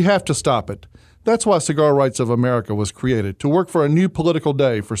 We have to stop it. That's why Cigar Rights of America was created, to work for a new political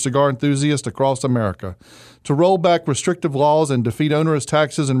day for cigar enthusiasts across America, to roll back restrictive laws and defeat onerous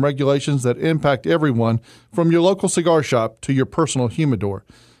taxes and regulations that impact everyone from your local cigar shop to your personal humidor.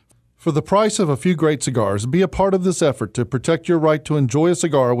 For the price of a few great cigars, be a part of this effort to protect your right to enjoy a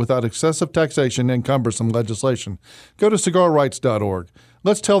cigar without excessive taxation and cumbersome legislation. Go to cigarrights.org.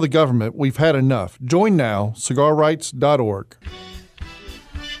 Let's tell the government we've had enough. Join now, cigarrights.org.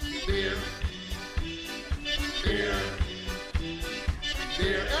 Beer. Beer.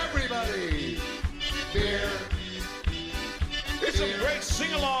 Beer. Everybody. Beer. It's some great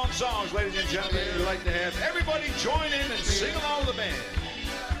sing-along songs, ladies and gentlemen. We'd like to have everybody join in and sing along with the band.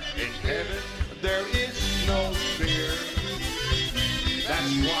 In heaven, there is no fear.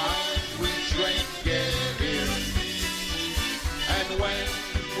 That's why we drink it here. And when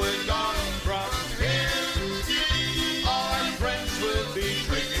we're gone from here, all our friends will be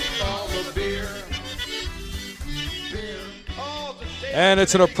drinking all the beer. Beer. All the day. And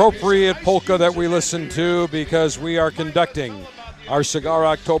it's an appropriate polka that we listen to because we are conducting our Cigar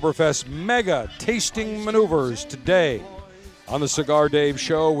Oktoberfest mega tasting maneuvers today. On the Cigar Dave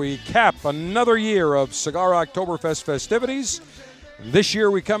Show, we cap another year of Cigar Oktoberfest festivities. This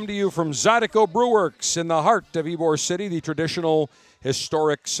year we come to you from Zydeco Brewworks in the heart of Ybor City, the traditional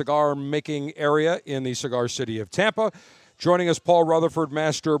historic cigar-making area in the cigar city of Tampa. Joining us, Paul Rutherford,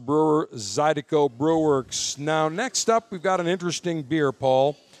 Master Brewer, Zydeco Brewworks. Now, next up, we've got an interesting beer,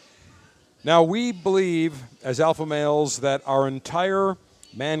 Paul. Now, we believe, as alpha males, that our entire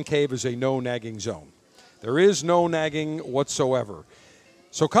man cave is a no-nagging zone. There is no nagging whatsoever.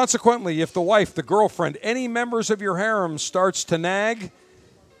 So consequently, if the wife, the girlfriend, any members of your harem starts to nag,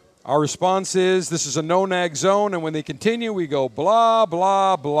 our response is this is a no-nag zone, and when they continue, we go blah,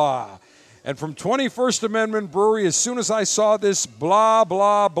 blah, blah. And from 21st Amendment Brewery, as soon as I saw this blah,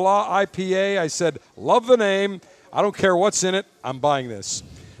 blah, blah IPA, I said, love the name. I don't care what's in it. I'm buying this.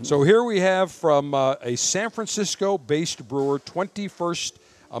 So here we have from a San Francisco-based brewer, 21st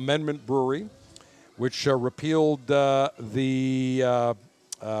Amendment Brewery, which repealed the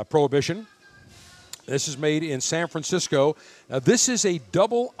Prohibition. This is made in San Francisco. Now, this is a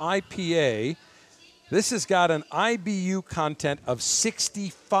double IPA. This has got an IBU content of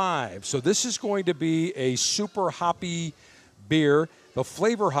 65. So this is going to be a super hoppy beer. The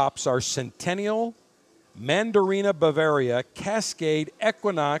flavor hops are Centennial, Mandarina Bavaria, Cascade,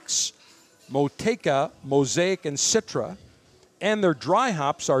 Equinox, Moteca, Mosaic, and Citra. And their dry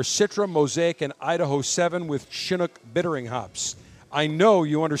hops are Citra, Mosaic, and Idaho 7 with Chinook bittering hops. I know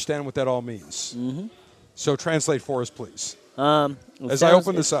you understand what that all means. Mm-hmm. So translate for us, please. As I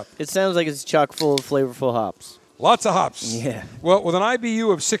open this up. It sounds like it's chock full of flavorful hops. Lots of hops. Yeah. Well, with an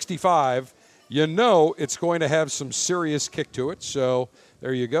IBU of 65, you know it's going to have some serious kick to it. So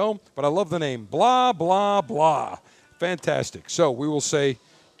there you go. But I love the name. Blah, blah, blah. Fantastic. So we will say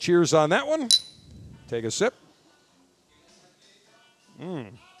cheers on that one. Take a sip.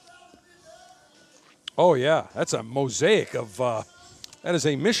 Oh, yeah. That's a mosaic of, that is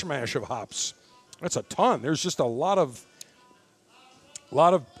a mishmash of hops. That's a ton. There's just a lot of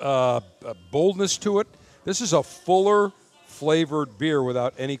boldness to it. This is a fuller flavored beer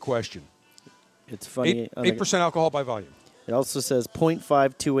without any question. It's funny. 8% alcohol by volume. It also says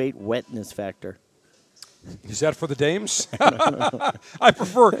 0.528 wetness factor. Is that for the dames? I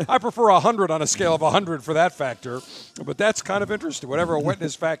prefer 100 on a scale of 100 for that factor, but that's kind of interesting. Whatever a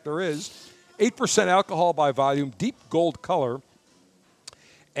wetness factor is, 8% alcohol by volume, deep gold color,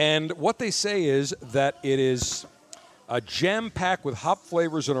 and what they say is that it is a jam-packed with hop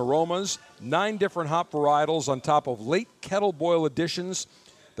flavors and aromas, 9 different hop varietals on top of late kettle boil additions.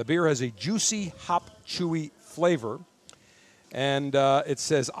 The beer has a juicy, hop, chewy flavor. And it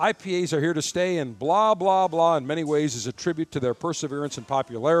says IPAs are here to stay, and blah, blah, blah in many ways is a tribute to their perseverance and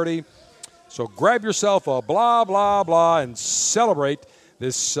popularity. So grab yourself a blah, blah, blah and celebrate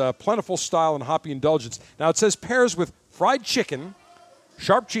this plentiful style and hoppy indulgence. Now it says pairs with fried chicken,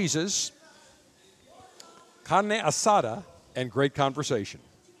 sharp cheeses, carne asada, and great conversation.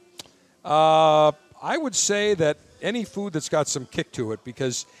 I would say that any food that's got some kick to it,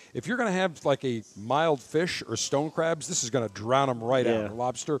 because if you're going to have like a mild fish or stone crabs, this is going to drown them right out.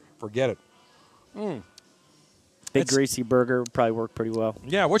 Lobster, forget it. Big greasy burger would probably work pretty well.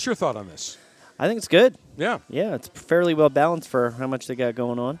 Yeah, what's your thought on this? I think it's good. Yeah. Yeah, it's fairly well balanced for how much they got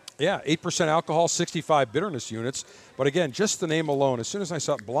going on. Yeah, 8% alcohol, 65 bitterness units. But again, just the name alone, as soon as I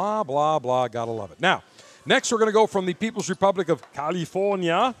saw it, blah, blah, blah, gotta love it. Now, next we're going to go from the People's Republic of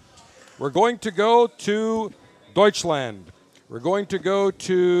California. We're going to go to Deutschland. We're going to go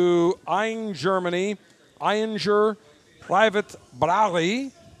to Ain, Germany. Einger Private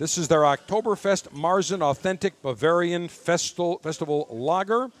Brauerei. This is their Oktoberfest Marzen Authentic Bavarian Festival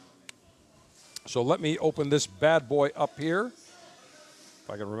Lager. So let me open this bad boy up here. If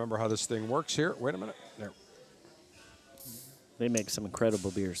I can remember how this thing works here. Wait a minute. There. They make some incredible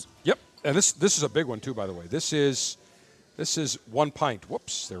beers. Yep. And this is a big one too, by the way. This is 1 pint.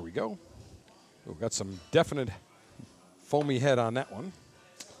 Whoops. There we go. We've got some definite foamy head on that one.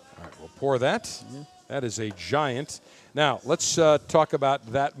 All right, we'll pour that. Mm-hmm. That is a giant. Now, let's talk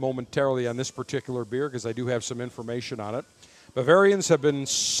about that momentarily on this particular beer because I do have some information on it. Bavarians have been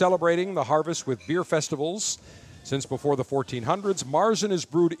celebrating the harvest with beer festivals since before the 1400s. Marzen is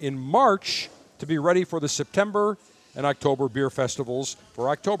brewed in March to be ready for the September and October beer festivals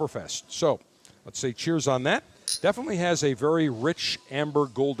for Oktoberfest. So, let's say cheers on that. Definitely has a very rich amber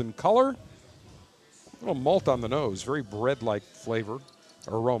golden color. A little malt on the nose, very bread-like flavor,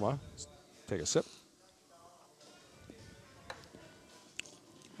 aroma. Let's take a sip.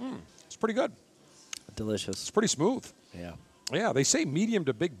 It's pretty good. Delicious. It's pretty smooth. Yeah. Yeah, they say medium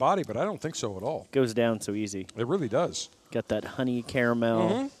to big body, but I don't think so at all. Goes down so easy. It really does. Got that honey caramel.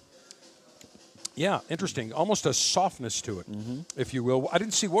 Mm-hmm. Yeah, interesting. Almost a softness to it, if you will. I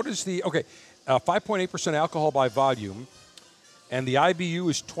didn't see, what is the, 5.8% alcohol by volume, and the IBU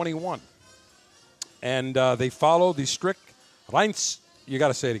is 21. And they follow the strict you got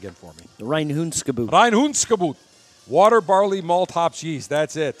to say it again for me. The Reinheitsgebot. Reinheitsgebot. Water, barley, malt, hops, yeast.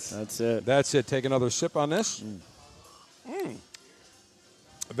 That's it. That's it. That's it. Take another sip on this.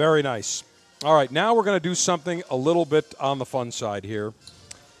 Very nice. All right, now we're going to do something a little bit on the fun side here.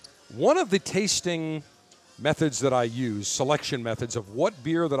 One of the tasting methods that I use, selection methods of what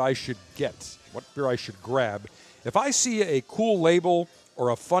beer that I should get, what beer I should grab, if I see a cool label or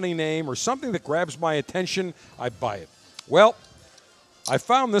a funny name or something that grabs my attention, I buy it. Well, I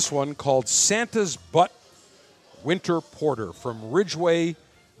found this one called Santa's Butt Winter Porter from Ridgeway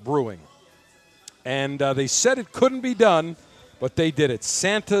Brewing. And they said it couldn't be done, but they did it.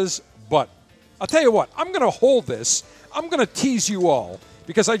 Santa's Butt. I'll tell you what, I'm going to hold this. I'm going to tease you all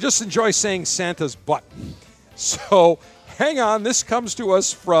because I just enjoy saying Santa's Butt. So hang on. This comes to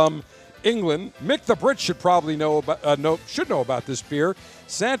us from England. Mick the Brit should probably know about this beer.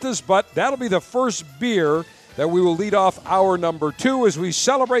 Santa's Butt. That'll be the first beer that we will lead off hour number 2 as we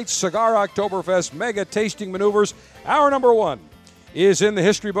celebrate Cigar Oktoberfest mega tasting maneuvers. Hour number 1 is in the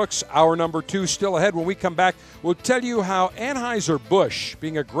history books. Hour number 2 still ahead. When we come back, we'll tell you how Anheuser-Busch,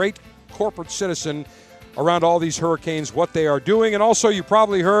 being a great corporate citizen around all these hurricanes, what they are doing. And also, you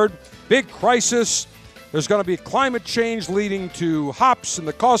probably heard, big crisis. There's going to be climate change leading to hops and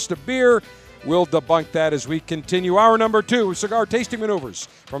the cost of beer. We'll debunk that as we continue. Hour number 2, Cigar Tasting Maneuvers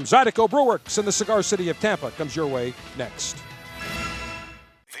from Zydeco Brewworks in the Cigar City of Tampa comes your way next.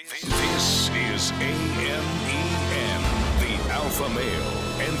 This is AMEN, the Alpha Male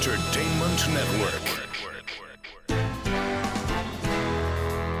Entertainment Network.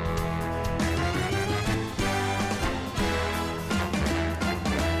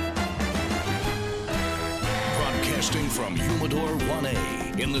 Broadcasting from Humidor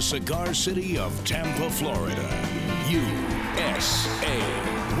 1A in the Cigar City of Tampa, Florida, USA.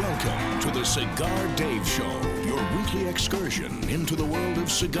 Welcome to the Cigar Dave Show, your weekly excursion into the world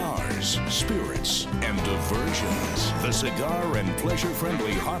of cigars, spirits, and diversions. The cigar and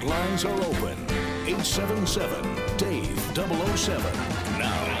pleasure-friendly hotlines are open. 877-DAVE-007.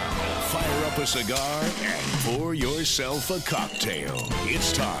 Now, fire up a cigar and pour yourself a cocktail.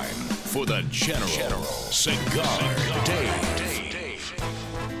 It's time for the General Cigar Dave.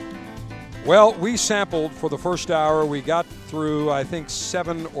 Well, we sampled for the first hour. We got through, I think,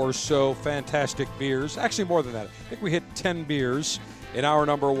 7 or so fantastic beers. Actually, more than that. I think we hit 10 beers in hour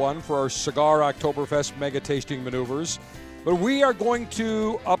number 1 for our Cigar Oktoberfest mega tasting maneuvers. But we are going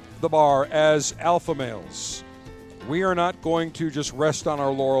to up the bar as alpha males. We are not going to just rest on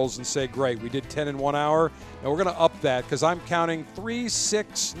our laurels and say, great, we did 10 in 1 hour. Now, we're going to up that because I'm counting 3,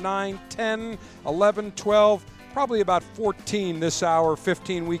 6, 9, 10, 11, 12, probably about 14 this hour,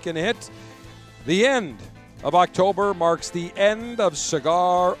 15 we can hit. The end of October marks the end of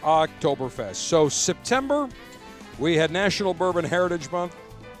Cigar Oktoberfest. So September, we had National Bourbon Heritage Month.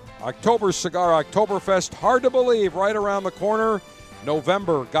 October, Cigar Oktoberfest, hard to believe, right around the corner.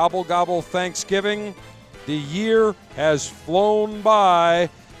 November, Gobble Gobble Thanksgiving. The year has flown by,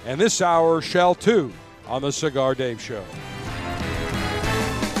 and this hour shall too on the Cigar Dave Show.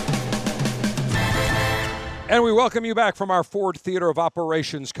 And we welcome you back from our Ford Theater of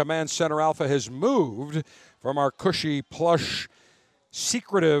Operations. Command Center Alpha has moved from our cushy, plush,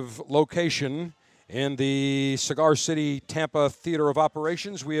 secretive location in the Cigar City, Tampa Theater of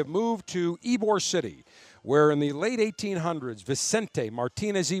Operations. We have moved to Ybor City, where in the late 1800s, Vicente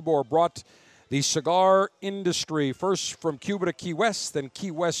Martinez Ybor brought the cigar industry first from Cuba to Key West, then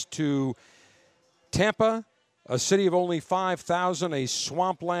Key West to Tampa, a city of only 5,000, a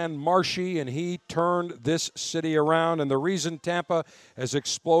swampland marshy, and he turned this city around. And the reason Tampa has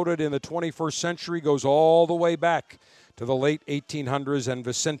exploded in the 21st century goes all the way back to the late 1800s and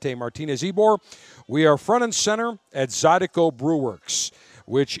Vicente Martinez Ybor. We are front and center at Zydeco Brew Works,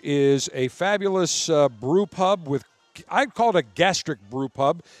 which is a fabulous brew pub with, I'd call it a gastric brew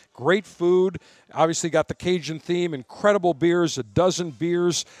pub. Great food. Obviously got the Cajun theme, incredible beers, a dozen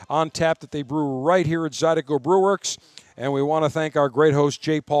beers on tap that they brew right here at Zydeco Brew Works. And we want to thank our great host,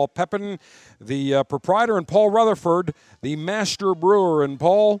 J. Paul Pepin, the proprietor, and Paul Rutherford, the master brewer. And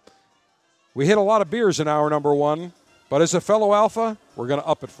Paul, we hit a lot of beers in hour number one, but as a fellow Alpha, we're going to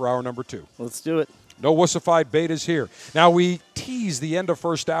up it for hour number two. Let's do it. No wussified betas here. Now, we teased the end of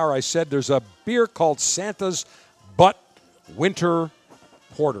first hour. I said there's a beer called Santa's Butt Winter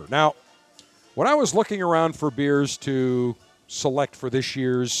Porter. Now, when I was looking around for beers to select for this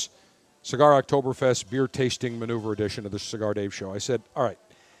year's Cigar Oktoberfest Beer Tasting Maneuver edition of the Cigar Dave Show, I said, all right,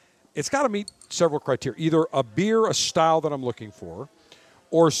 it's got to meet several criteria. Either a beer, a style that I'm looking for,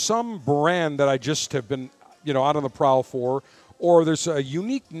 or some brand that I just have been, out on the prowl for, or there's a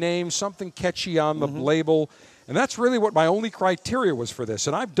unique name, something catchy on the label. And that's really what my only criteria was for this.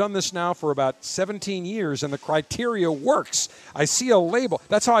 And I've done this now for about 17 years, and the criteria works. I see a label.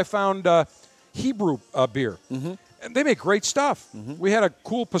 That's how I found Hebrew beer. And they make great stuff. We had a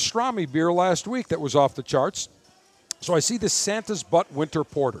cool pastrami beer last week that was off the charts. So I see this Santa's Butt Winter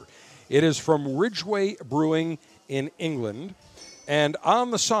Porter. It is from Ridgeway Brewing in England. And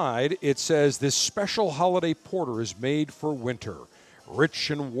on the side, it says, this special holiday porter is made for winter. Rich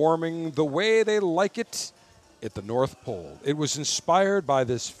and warming the way they like it at the North Pole. It was inspired by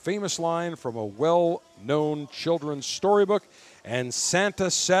this famous line from a well-known children's storybook, and Santa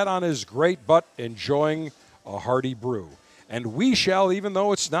sat on his great butt enjoying a hearty brew. And we shall, even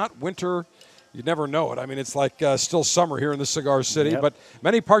though it's not winter, you never know it. I mean, it's like still summer here in the Cigar City, but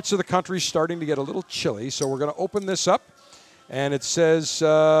many parts of the country starting to get a little chilly. So we're going to open this up, and it says,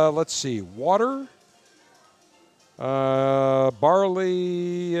 let's see, water,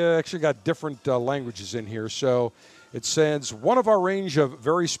 barley, actually got different languages in here. So it says, one of our range of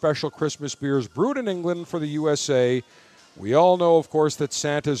very special Christmas beers brewed in England for the USA. We all know, of course, that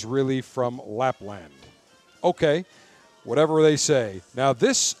Santa's really from Lapland. Okay, whatever they say. Now,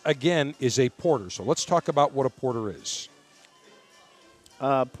 this, again, is a porter. So let's talk about what a porter is.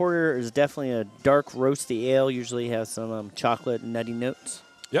 Porter is definitely a dark, roasty ale. Usually has some chocolate and nutty notes.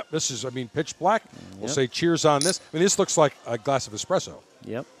 Yep, this is, pitch black. We'll say cheers on this. This looks like a glass of espresso.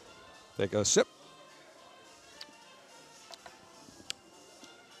 Yep. Take a sip.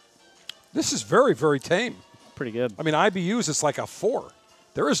 This is very, very tame. Pretty good. IBUs, it's like a 4.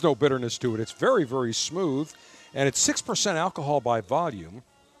 There is no bitterness to it. It's very, very smooth. And it's 6% alcohol by volume,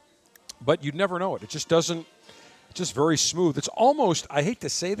 but you'd never know it. It just doesn't, it's just very smooth. It's almost, I hate to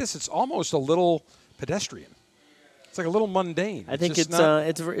say this, it's almost a little pedestrian. It's like a little mundane. I think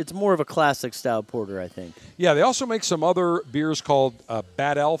it's more of a classic style porter, I think. Yeah, they also make some other beers called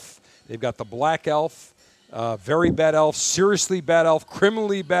Bad Elf. They've got the Black Elf, Very Bad Elf, Seriously Bad Elf,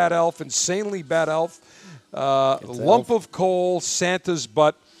 Criminally Bad Elf, Insanely Bad Elf, Lump of Coal, Santa's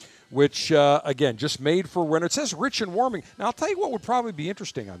Butt, which, again, just made for winter. It says rich and warming. Now, I'll tell you what would probably be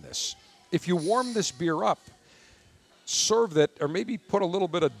interesting on this. If you warm this beer up, serve that, or maybe put a little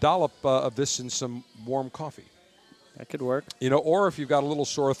bit of dollop of this in some warm coffee. That could work. Or if you've got a little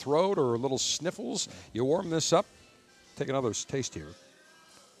sore throat or a little sniffles, you warm this up. Take another taste here.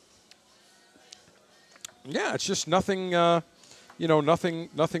 Yeah, it's just nothing,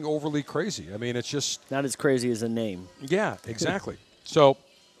 nothing overly crazy. It's just... Not as crazy as a name. Yeah, exactly. So,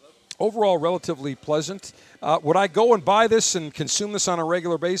 overall, relatively pleasant. Would I go and buy this and consume this on a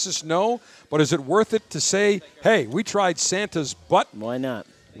regular basis? No. But is it worth it to say, hey, we tried Santa's Butt? Why not?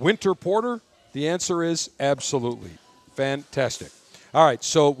 Winter Porter? The answer is absolutely. Fantastic. All right,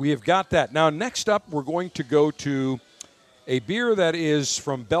 so we have got that. Now, next up, we're going to go to a beer that is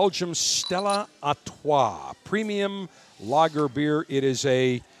from Belgium, Stella Artois, premium lager beer. It is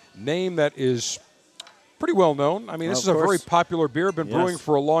a name that is pretty well known. I mean, this Of is a very course. popular beer, been Yes. brewing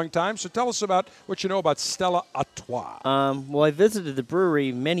for a long time. So tell us about what you know about Stella Artois. Well, I visited the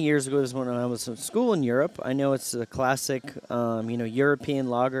brewery many years ago. This was when I was in school in Europe. I know it's a classic, European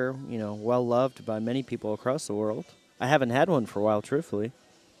lager, well loved by many people across the world. I haven't had one for a while, truthfully.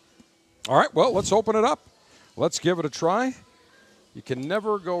 All right, well, let's open it up. Let's give it a try. You can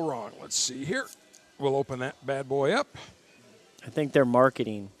never go wrong. Let's see here. We'll open that bad boy up. I think their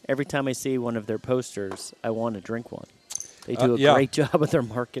marketing, every time I see one of their posters, I want to drink one. They do a yeah. great job with their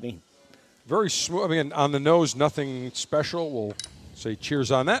marketing. Very smooth. I mean, on the nose, nothing special. We'll say cheers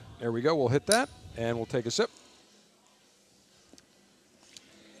on that. There we go. We'll hit that, and we'll take a sip.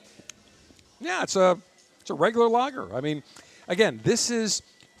 Yeah, it's a regular lager. I mean, again, this is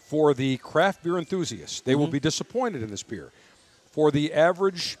for the craft beer enthusiasts. They will be disappointed in this beer. For the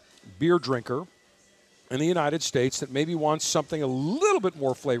average beer drinker in the United States that maybe wants something a little bit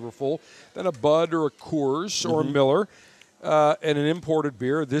more flavorful than a Bud or a Coors or a Miller and an imported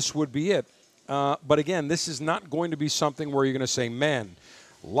beer, this would be it. But again, this is not going to be something where you're going to say, man,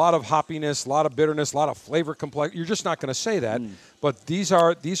 a lot of hoppiness, a lot of bitterness, a lot of flavor complex. You're just not going to say that. But these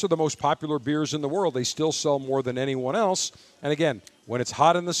are the most popular beers in the world. They still sell more than anyone else. And again, when it's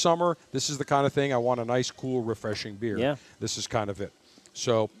hot in the summer, this is the kind of thing I want a nice, cool, refreshing beer. Yeah. This is kind of it.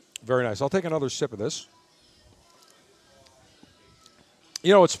 So very nice. I'll take another sip of this.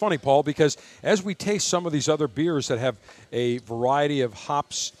 You know, it's funny, Paul, because as we taste some of these other beers that have a variety of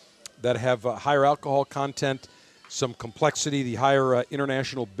hops that have higher alcohol content, some complexity, the higher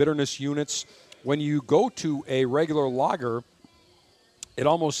international bitterness units, when you go to a regular lager, it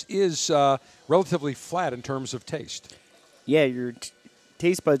almost is relatively flat in terms of taste. Yeah, your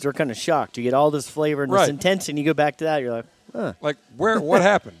taste buds are kind of shocked. You get all this flavor and this Right. intensity, and you go back to that, you're like, huh. Like, what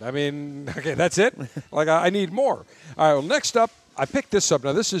happened? I mean, okay, that's it? Like, I need more. All right, well, next up, I picked this up.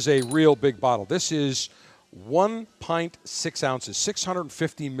 Now, this is a real big bottle. This is 1 pint, 6 ounces,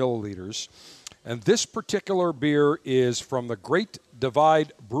 650 milliliters. And this particular beer is from the Great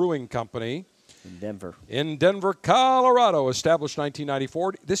Divide Brewing Company In Denver. in Denver, Colorado, established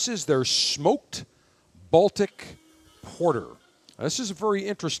 1994. This is their smoked Baltic Porter. Now, this is very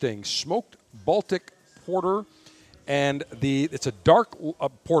interesting. Smoked Baltic Porter, and it's a dark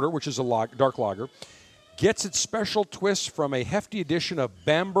porter, which is a dark lager. Gets its special twist from a hefty addition of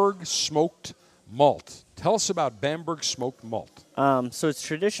Bamberg smoked malt. Tell us about Bamberg smoked malt. So it's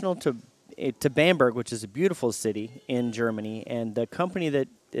traditional to Bamberg, which is a beautiful city in Germany, and the company that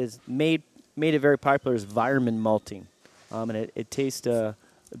is made it very popular is Weirmann Malting, and it tastes a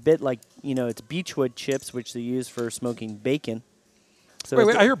bit like it's beechwood chips, which they use for smoking bacon. So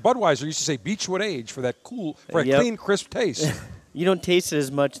Wait, I hear Budweiser used to say Beechwood Age for that a Yep. clean, crisp taste. You don't taste it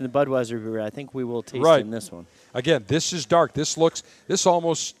as much in the Budweiser beer. I think we will taste Right. it in this one. Again, this is dark. This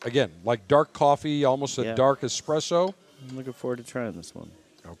almost, again, like dark coffee, almost a Yeah. dark espresso. I'm looking forward to trying this one.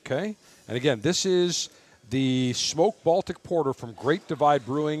 Okay. And again, this is the Smoked Baltic Porter from Great Divide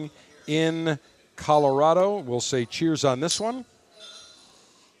Brewing in Colorado. We'll say cheers on this one.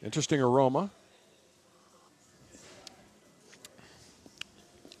 Interesting aroma.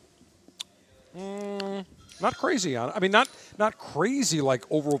 Not crazy on it. I mean, not crazy like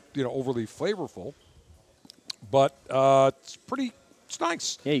overly flavorful, but it's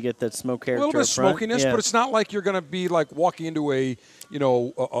nice. Yeah, you get that smoke A character. little bit of up front. smokiness, Yeah. but it's not like you're going to be like walking into a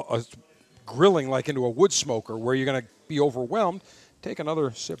grilling like into a wood smoker where you're going to be overwhelmed. Take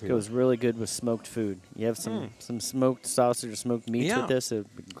another sip It here. goes really good with smoked food. You have some smoked sausage or smoked meats Yeah. with this. It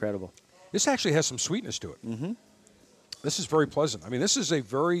would be incredible. This actually has some sweetness to it. Mm-hmm. This is very pleasant. I mean, this is a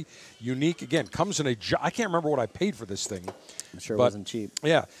very unique, again, comes in I can't remember what I paid for this thing. I'm sure But- it wasn't cheap.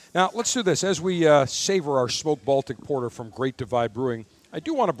 Yeah. Now, let's do this. As we savor our smoked Baltic Porter from Great Divide Brewing, I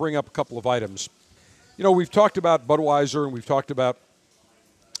do want to bring up a couple of items. We've talked about Budweiser and we've talked about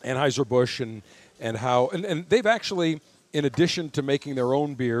Anheuser-Busch and how, and they've actually, in addition to making their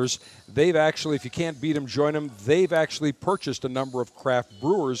own beers, they've actually, if you can't beat them, join them. They've actually purchased a number of craft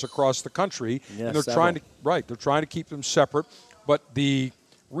brewers across the country, Yeah, and they're several. they're trying to keep them separate. But the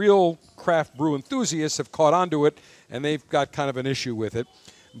real craft brew enthusiasts have caught on to it, and they've got kind of an issue with it.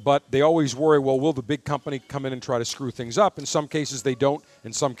 But they always worry, well, will the big company come in and try to screw things up? In some cases they don't.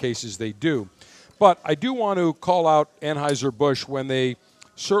 In some cases they do. But I do want to call out Anheuser-Busch when they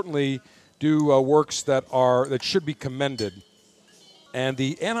certainly do works that should be commended. And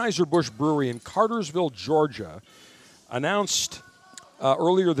the Anheuser-Busch Brewery in Cartersville, Georgia, announced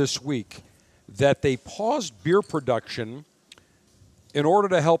earlier this week that they paused beer production in order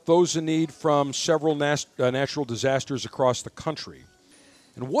to help those in need from several natural disasters across the country.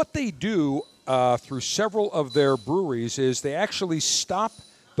 And what they do through several of their breweries is they actually stop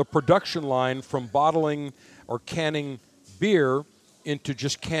the production line from bottling or canning beer into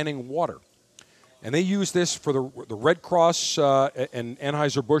just canning water. And they use this for the Red Cross and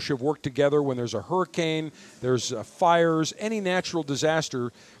Anheuser-Busch have worked together when there's a hurricane, there's fires, any natural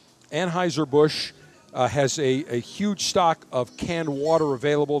disaster. Anheuser-Busch has a huge stock of canned water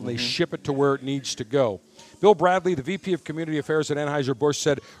available, and they ship it to where it needs to go. Bill Bradley, the VP of Community Affairs at Anheuser-Busch,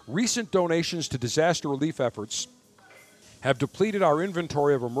 said recent donations to disaster relief efforts have depleted our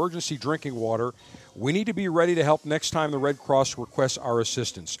inventory of emergency drinking water. We need to be ready to help next time the Red Cross requests our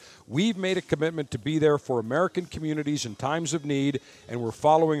assistance. We've made a commitment to be there for American communities in times of need, and we're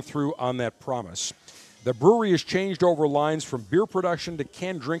following through on that promise. The brewery has changed over lines from beer production to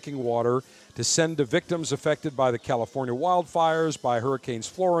canned drinking water to send to victims affected by the California wildfires, by Hurricanes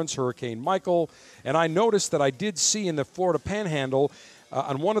Florence, Hurricane Michael. And I noticed that I did see in the Florida Panhandle,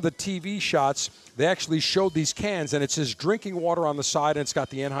 on one of the TV shots, they actually showed these cans, and it says drinking water on the side, and it's got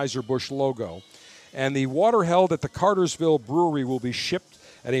the Anheuser-Busch logo. And the water held at the Cartersville Brewery will be shipped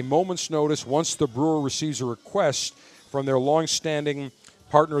at a moment's notice once the brewer receives a request from their long-standing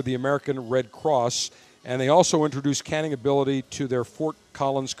partner, the American Red Cross. And they also introduced canning ability to their Fort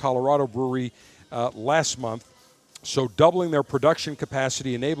Collins, Colorado brewery last month, so doubling their production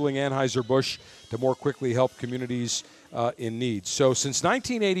capacity, enabling Anheuser-Busch to more quickly help communities in need. So since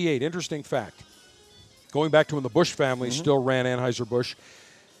 1988, interesting fact, going back to when the Busch family still ran Anheuser-Busch,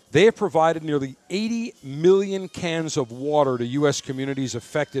 they have provided nearly 80 million cans of water to U.S. communities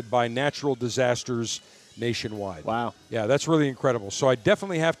affected by natural disasters nationwide. Wow. Yeah, that's really incredible. So I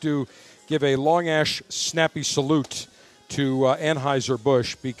definitely have to give a long-ash, snappy salute to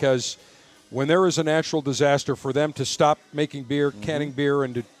Anheuser-Busch, because when there is a natural disaster, for them to stop making beer, canning beer,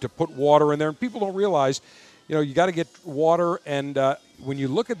 and to put water in there, and people don't realize, you got to get water, and when you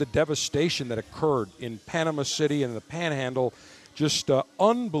look at the devastation that occurred in Panama City and the Panhandle, just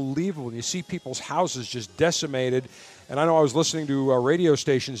unbelievable. And you see people's houses just decimated. And I know I was listening to radio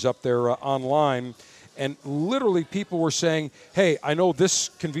stations up there online, and literally people were saying, hey, I know this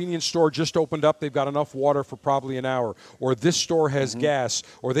convenience store just opened up. They've got enough water for probably an hour. Or this store has gas.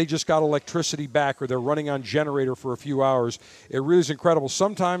 Or they just got electricity back. Or they're running on generator for a few hours. It really is incredible.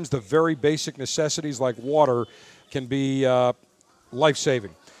 Sometimes the very basic necessities like water can be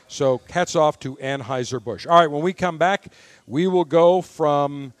life-saving. So hats off to Anheuser-Busch. All right, when we come back, we will go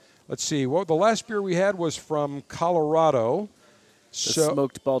from, let's see, the last beer we had was from Colorado. The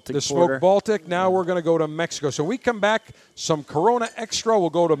smoked Baltic The porter. smoked Baltic. Now we're going to go to Mexico. So when we come back, some Corona Extra. We'll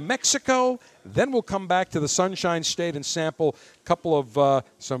go to Mexico. Then we'll come back to the Sunshine State and sample a couple of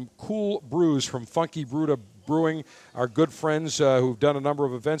some cool brews from Funky Bruta Brewing, our good friends who've done a number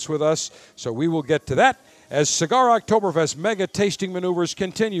of events with us. So we will get to that as Cigar Oktoberfest mega tasting maneuvers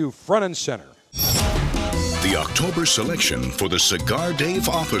continue front and center. The October selection for the Cigar Dave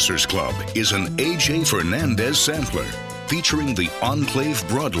Officers Club is an A.J. Fernandez sampler. Featuring the Enclave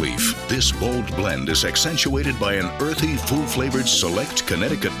Broadleaf, this bold blend is accentuated by an earthy, full-flavored select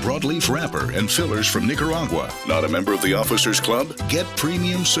Connecticut broadleaf wrapper and fillers from Nicaragua. Not a member of the Officers Club? Get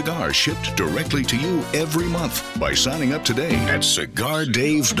premium cigars shipped directly to you every month by signing up today at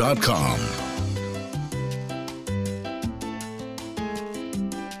CigarDave.com.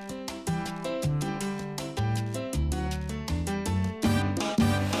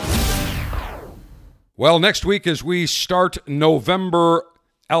 Well, next week as we start November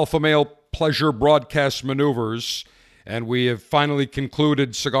Alpha Male Pleasure broadcast maneuvers, and we have finally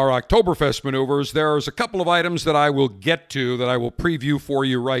concluded Cigar Oktoberfest maneuvers, there's a couple of items that I will get to that I will preview for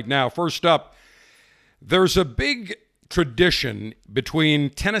you right now. First up, there's a big tradition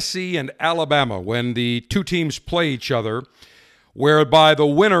between Tennessee and Alabama when the two teams play each other, whereby the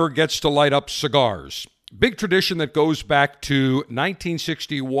winner gets to light up cigars. Big tradition that goes back to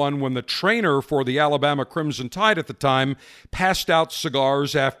 1961 when the trainer for the Alabama Crimson Tide at the time passed out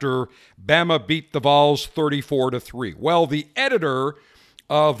cigars after Bama beat the Vols 34-3. Well, the editor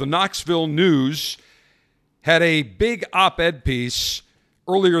of the Knoxville News had a big op-ed piece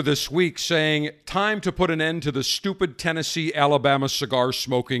earlier this week saying, time to put an end to the stupid Tennessee-Alabama cigar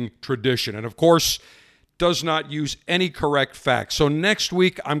smoking tradition. And of course, does not use any correct facts. So next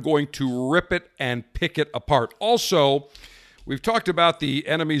week, I'm going to rip it and pick it apart. Also, we've talked about the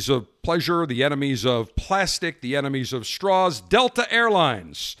enemies of pleasure, the enemies of plastic, the enemies of straws. Delta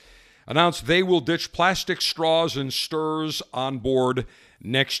Airlines announced they will ditch plastic straws and stirrers on board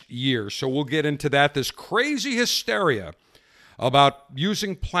next year. So we'll get into that. This crazy hysteria about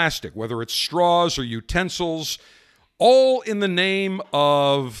using plastic, whether it's straws or utensils, all in the name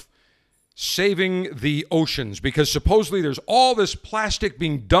of saving the oceans, because supposedly there's all this plastic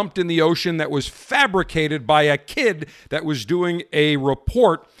being dumped in the ocean that was fabricated by a kid that was doing a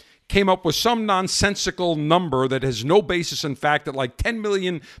report, came up with some nonsensical number that has no basis in fact, that like 10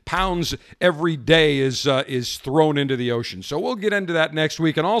 million pounds every day is thrown into the ocean. So we'll get into that next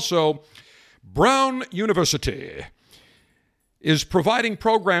week. And also, Brown University is providing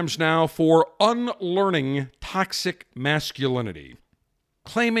programs now for unlearning toxic masculinity,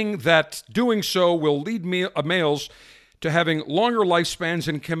 claiming that doing so will lead males to having longer lifespans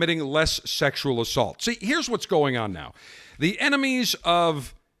and committing less sexual assault. See, here's what's going on now. The enemies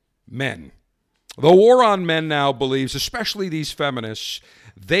of men, the war on men now believes, especially these feminists,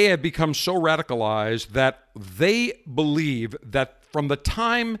 they have become so radicalized that they believe that from the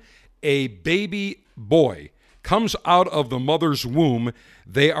time a baby boy comes out of the mother's womb,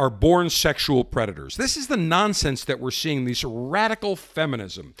 they are born sexual predators. This is the nonsense that we're seeing, this radical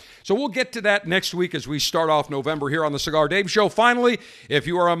feminism. So we'll get to that next week as we start off November here on the Cigar Dave Show. Finally, if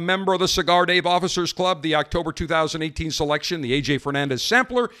you are a member of the Cigar Dave Officers Club, the October 2018 selection, the A.J. Fernandez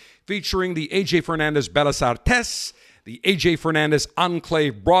Sampler, featuring the A.J. Fernandez Bellas Artes, the A.J. Fernandez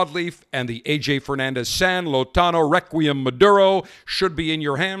Enclave Broadleaf, and the A.J. Fernandez San Lotano Requiem Maduro should be in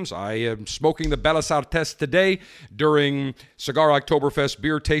your hands. I am smoking the Bellas Artes today during Cigar Oktoberfest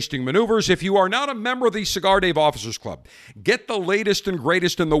beer tasting maneuvers. If you are not a member of the Cigar Dave Officers Club, get the latest and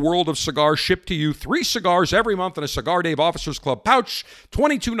greatest in the world of cigars shipped to you. 3 cigars every month in a Cigar Dave Officers Club pouch,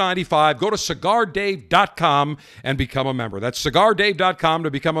 $22.95. Go to CigarDave.com and become a member. That's CigarDave.com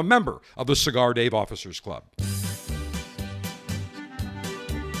to become a member of the Cigar Dave Officers Club.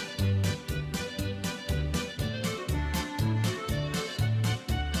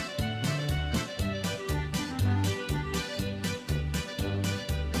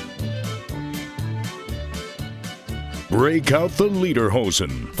 Break out the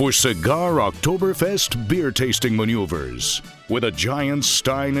Lederhosen for Cigar Oktoberfest beer tasting maneuvers. With a giant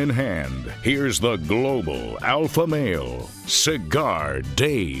stein in hand, here's the global alpha male, Cigar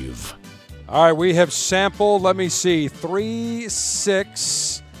Dave. All right, we have sampled, let me see, 3,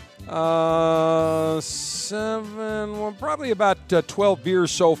 6, 7, well, probably about 12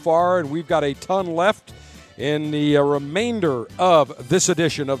 beers so far, and we've got a ton left in the remainder of this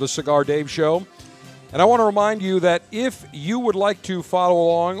edition of the Cigar Dave Show. And I want to remind you that if you would like to follow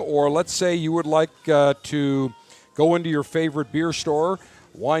along, or let's say you would like to go into your favorite beer store,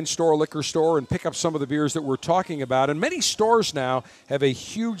 wine store, liquor store, and pick up some of the beers that we're talking about. And many stores now have a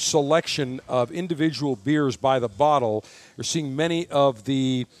huge selection of individual beers by the bottle. You're seeing many of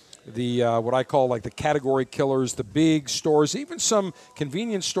the what I call like the category killers, the big stores, even some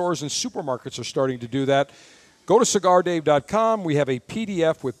convenience stores and supermarkets are starting to do that. Go to CigarDave.com. We have a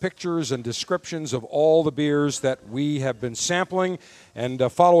PDF with pictures and descriptions of all the beers that we have been sampling. And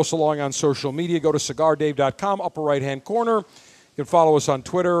follow us along on social media. Go to CigarDave.com, upper right-hand corner. You can follow us on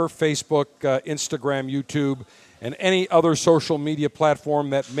Twitter, Facebook, Instagram, YouTube, and any other social media platform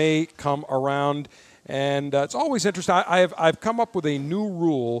that may come around. And it's always interesting. I've come up with a new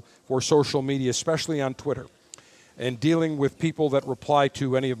rule for social media, especially on Twitter, and dealing with people that reply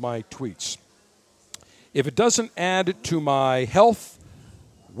to any of my tweets. If it doesn't add to my health,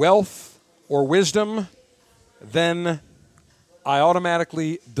 wealth, or wisdom, then I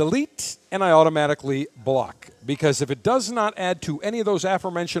automatically delete and I automatically block. Because if it does not add to any of those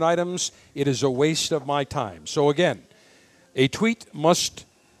aforementioned items, it is a waste of my time. So again, a tweet must,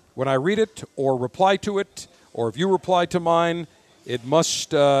 when I read it or reply to it, or if you reply to mine, it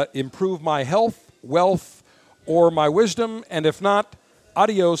must improve my health, wealth, or my wisdom. And if not,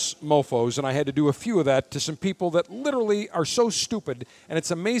 adios, mofos. And I had to do a few of that to some people that literally are so stupid. And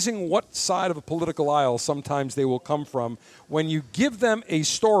it's amazing what side of the political aisle sometimes they will come from when you give them a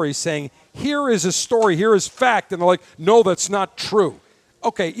story saying, here is a story, here is fact. And they're like, no, that's not true.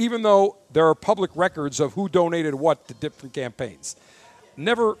 Okay, even though there are public records of who donated what to different campaigns.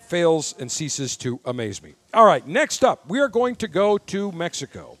 Never fails and ceases to amaze me. All right, next up, we are going to go to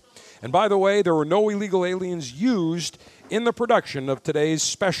Mexico. And by the way, there were no illegal aliens used in the production of today's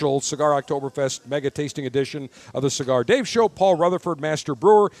special Cigar Oktoberfest Mega Tasting Edition of the Cigar Dave Show. Paul Rutherford, Master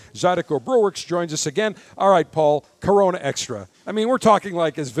Brewer, Zydeco Brewworks, joins us again. All right, Paul, Corona Extra. I mean, we're talking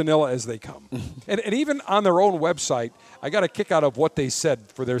like as vanilla as they come. And even on their own website, I got a kick out of what they said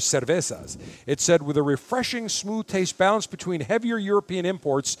for their cervezas. It said, with a refreshing, smooth taste balance between heavier European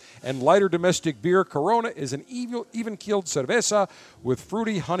imports and lighter domestic beer, Corona is an even-keeled cerveza with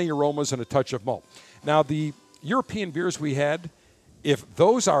fruity honey aromas and a touch of malt. Now, the European beers we had, if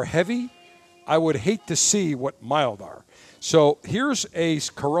those are heavy, I would hate to see what mild are. So here's a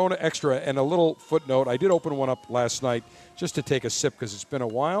Corona Extra and a little footnote. I did open one up last night just to take a sip because it's been a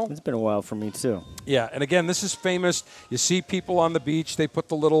while. It's been a while for me, too. Yeah, and again, this is famous. You see people on the beach. They put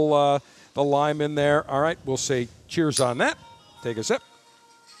the little the lime in there. All right, we'll say cheers on that. Take a sip.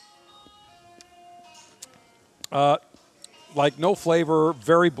 Like no flavor,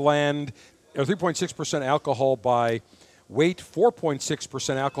 very bland. 3.6% alcohol by weight,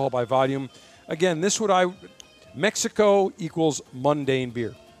 4.6% alcohol by volume. Again, this Mexico equals mundane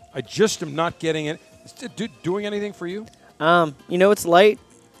beer. I just am not getting it. Is it doing anything for you? It's light.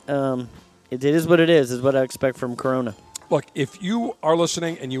 It is what it is what I expect from Corona. Look, if you are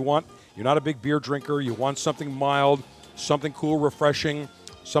listening and you're not a big beer drinker, you want something mild, something cool, refreshing,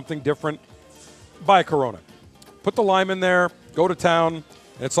 something different, buy a Corona. Put the lime in there, go to town, and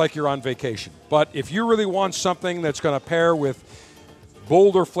it's like you're on vacation. But if you really want something that's going to pair with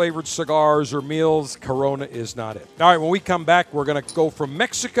bolder flavored cigars or meals, Corona is not it. All right, when we come back, we're going to go from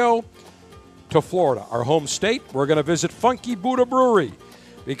Mexico to Florida, our home state. We're going to visit Funky Buddha Brewery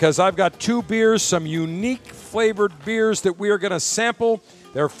because I've got 2 beers, some unique flavored beers that we are going to sample.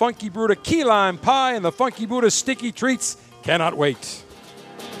 They're Funky Buddha Key Lime Pie and the Funky Buddha Sticky Treats. Cannot wait.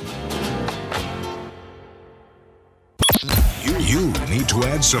 You need to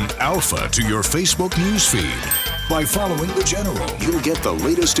add some alpha to your Facebook newsfeed. By following The General, you'll get the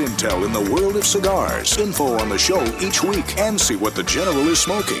latest intel in the world of cigars, info on the show each week, and see what The General is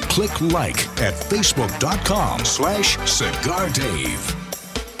smoking. Click like at facebook.com/CigarDave.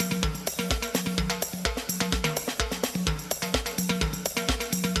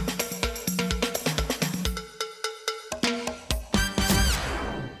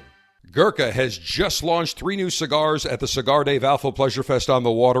 Gurkha has just launched 3 new cigars at the Cigar Dave Alpha Pleasure Fest on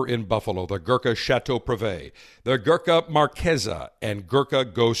the water in Buffalo. The Gurkha Chateau Privé, the Gurkha Marquesa, and Gurkha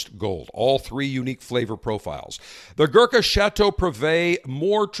Ghost Gold. All 3 unique flavor profiles. The Gurkha Chateau Privé,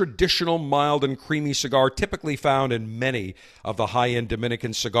 more traditional, mild, and creamy cigar typically found in many of the high-end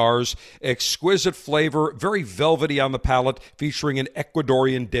Dominican cigars. Exquisite flavor, very velvety on the palate, featuring an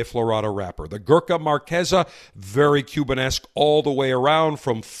Ecuadorian deflorado wrapper. The Gurkha Marquesa, very Cubanesque all the way around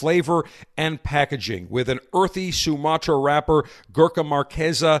from flavor and packaging. With an earthy Sumatra wrapper, Gurkha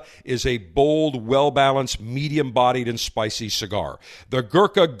Marquesa is a bold, well-balanced, medium-bodied, and spicy cigar. The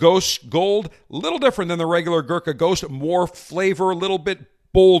Gurkha Ghost Gold, little different than the regular Gurkha Ghost, more flavor, a little bit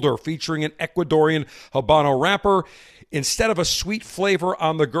bolder, featuring an Ecuadorian Habano wrapper. Instead of a sweet flavor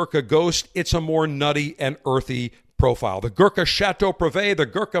on the Gurkha Ghost, it's a more nutty and earthy profile. The Gurkha Chateau Privé, the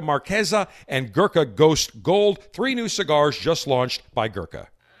Gurkha Marquesa, and Gurkha Ghost Gold, 3 new cigars just launched by Gurkha.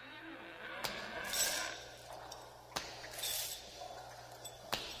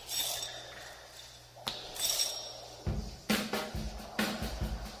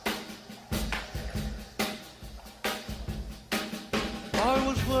 I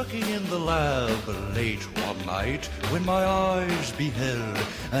was working in the lab late one night when my eyes beheld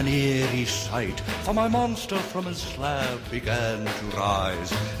an eerie sight. For my monster from his slab began to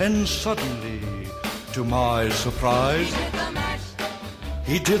rise, and suddenly, to my surprise,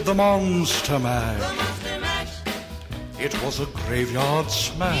 he did the monster mash. It was a graveyard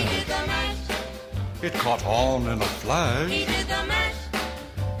smash. It caught on in a flash.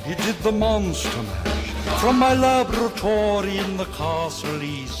 He did the monster mash. From my laboratory in the castle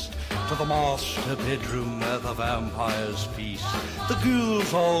east to the master bedroom where the vampires feast, the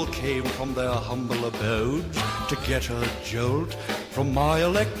ghouls all came from their humble abodes to get a jolt from my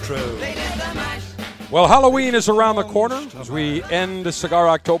electrode. Well, Halloween is around the corner as we end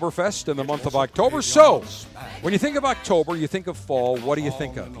Cigar Oktoberfest in the month of October. So, when you think of October, you think of fall. What do you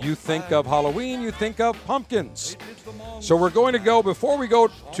think of? You think of Halloween, you think of pumpkins. So we're going to go, before we go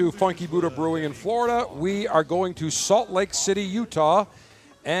to Funky Buddha Brewing in Florida, we are going to Salt Lake City, Utah,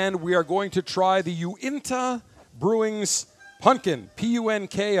 and we are going to try the Uinta Brewing's Punkin,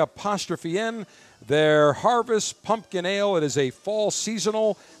 P-U-N-K''N, their Harvest Pumpkin Ale. It is a fall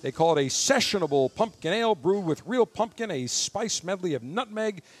seasonal. They call it a sessionable pumpkin ale brewed with real pumpkin, a spice medley of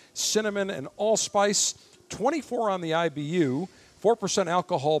nutmeg, cinnamon, and allspice. 24 on the IBU, 4%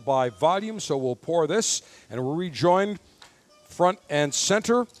 alcohol by volume. So we'll pour this, and we're rejoined front and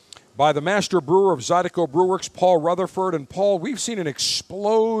center by the master brewer of Zydeco Brewworks, Paul Rutherford. And Paul, we've seen an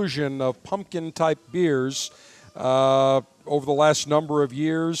explosion of pumpkin-type beers over the last number of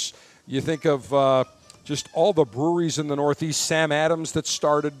years. You think of just all the breweries in the Northeast, Sam Adams that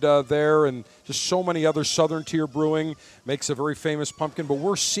started there, and just so many other Southern Tier Brewing makes a very famous pumpkin. But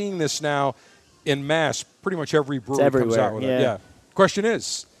we're seeing this now in mass. Pretty much every brewery comes out with it. Yeah. Question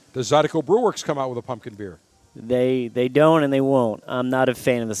is, does Zydeco Brewworks come out with a pumpkin beer? They don't and they won't. I'm not a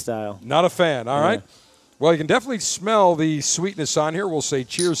fan of the style. Not a fan. All right. Well, you can definitely smell the sweetness on here. We'll say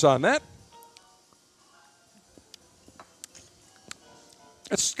cheers on that.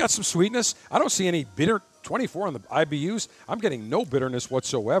 It's got some sweetness. I don't see any bitter. 24 on the IBUs. I'm getting no bitterness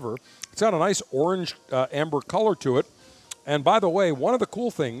whatsoever. It's got a nice orange amber color to it. And by the way, one of the cool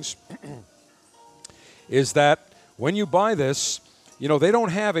things is that when you buy this, you know, they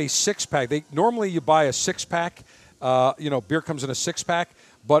don't have a six-pack. Normally you buy a six-pack. Beer comes in a six-pack.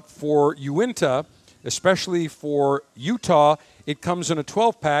 But for Uinta, especially for Utah, it comes in a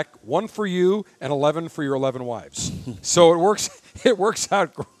 12-pack, one for you and 11 for your 11 wives. So it works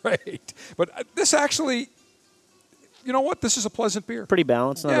out great. But this actually, you know what? This is a pleasant beer. Pretty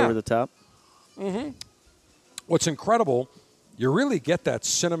balanced, not over the top. Mm-hmm. What's incredible, you really get that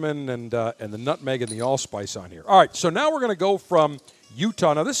cinnamon and the nutmeg and the allspice on here. All right, so now we're going to go from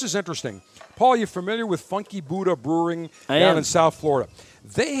Utah. Now, this is interesting. Paul, you familiar with Funky Buddha Brewing down in South Florida?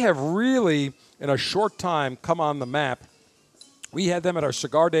 They have really, in a short time, come on the map. We had them at our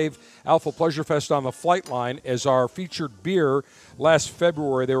Cigar Dave Alpha Pleasure Fest on the Flight Line as our featured beer last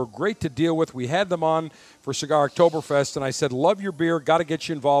February. They were great to deal with. We had them on for Cigar Oktoberfest, and I said, love your beer, got to get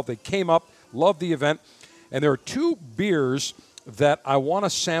you involved. They came up, loved the event. And there are two beers that I want to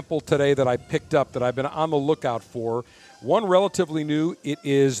sample today that I picked up that I've been on the lookout for. One relatively new. It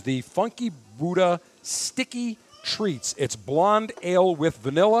is the Funky Buddha Sticky Treats. It's blonde ale with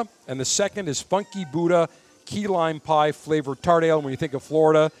vanilla, and the second is Funky Buddha Key Lime Pie flavored tart ale. And when you think of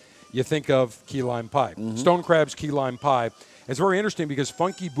Florida, you think of key lime pie. Stone Crab's Key Lime Pie. It's very interesting because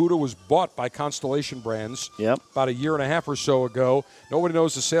Funky Buddha was bought by Constellation Brands about a year and a half or so ago. Nobody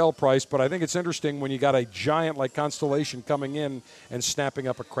knows the sale price, but I think it's interesting when you got a giant like Constellation coming in and snapping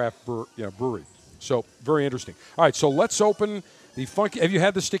up a craft brewery. So very interesting. All right, so let's open the Funky. Have you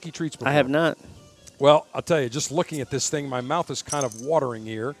had the Sticky Treats before? I have not. Well, I'll tell you, just looking at this thing, my mouth is kind of watering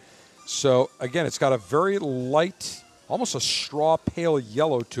here. So, again, it's got a very light, almost a straw pale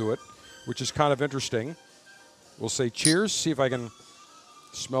yellow to it, which is kind of interesting. We'll say cheers, see if I can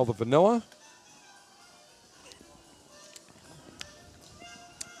smell the vanilla.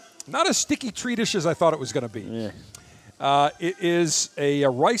 Not as sticky treatish as I thought it was going to be. Yeah. It is a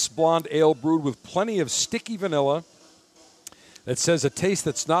rice blonde ale brewed with plenty of sticky vanilla that says a taste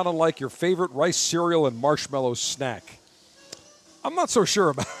that's not unlike your favorite rice cereal and marshmallow snack. I'm not so sure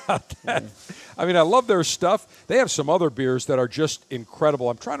about that. I mean, I love their stuff. They have some other beers that are just incredible.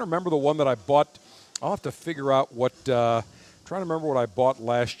 I'm trying to remember the one that I bought. I'll have to figure out what trying to remember what I bought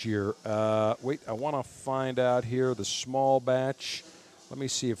last year. Wait, I want to find out here. The small batch. Let me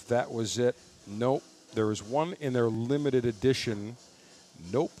see if that was it. Nope. There was one in their limited edition.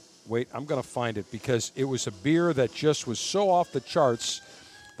 Nope. Wait, I'm going to find it because it was a beer that just was so off the charts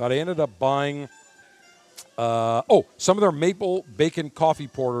that I ended up buying some of their maple bacon coffee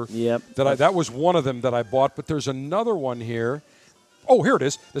porter. Yep. That was one of them that I bought, but there's another one here. Oh, here it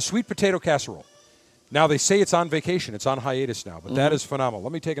is, the sweet potato casserole. Now, they say it's on vacation. It's on hiatus now, but that is phenomenal.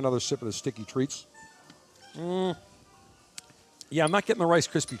 Let me take another sip of the Sticky Treats. Yeah, I'm not getting the Rice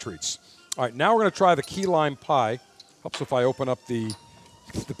Krispie Treats. All right, now we're going to try the Key Lime Pie. Helps if I open up the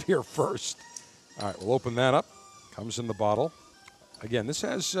beer first. All right, we'll open that up. Comes in the bottle. Again, this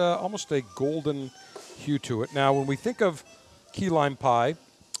has almost a golden hue to it. Now, when we think of Key Lime Pie,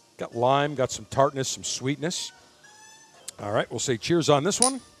 got lime, got some tartness, some sweetness. All right, we'll say cheers on this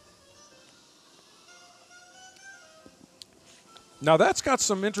one. Now, that's got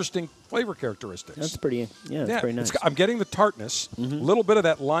some interesting flavor characteristics. That's pretty, it's pretty nice. I'm getting the tartness, a little bit of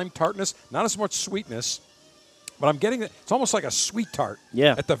that lime tartness, not as much sweetness, but I'm getting it. It's almost like a sweet tart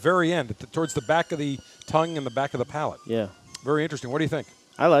at the very end, towards the back of the tongue and the back of the palate. Yeah. Very interesting. What do you think?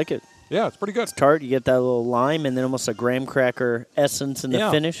 I like it. Yeah, it's pretty good. It's tart. You get that little lime and then almost a graham cracker essence in the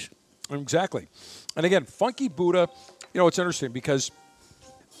finish. Exactly. And again, Funky Buddha, it's interesting because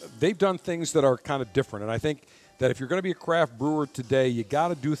they've done things that are kind of different. And I think that if you're going to be a craft brewer today, you got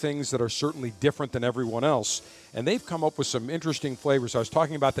to do things that are certainly different than everyone else. And they've come up with some interesting flavors. I was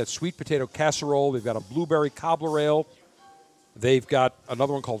talking about that sweet potato casserole. They've got a blueberry cobbler ale. They've got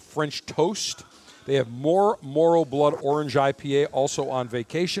another one called French Toast. They have more Morrow Blood Orange IPA also on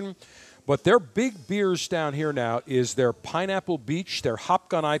vacation. But their big beers down here now is their Pineapple Beach, their Hop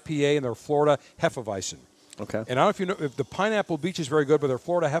Gun IPA, and their Florida Hefeweizen. Okay. And I don't know if you know, if the Pineapple Beach is very good, but their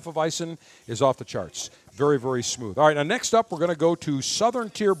Florida Hefeweizen is off the charts. Very, very smooth. All right, now next up, we're going to go to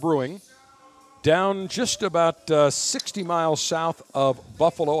Southern Tier Brewing, down just about 60 miles south of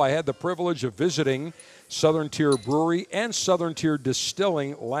Buffalo. I had the privilege of visiting Southern Tier Brewery and Southern Tier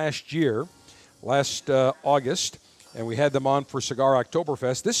Distilling last August, and we had them on for Cigar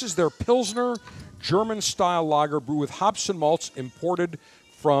Oktoberfest. This is their Pilsner German-style lager brewed with hops and malts imported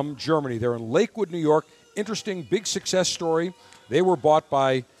from Germany. They're in Lakewood, New York. Interesting, big success story. They were bought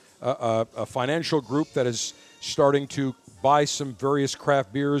by a financial group that is starting to buy some various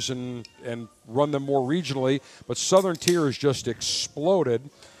craft beers and run them more regionally. But Southern Tier has just exploded,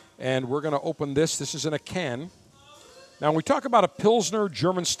 and we're going to open this. This is in a can. Now, when we talk about a Pilsner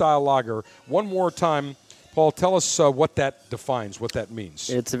German-style lager, one more time, Paul, tell us what that defines, what that means.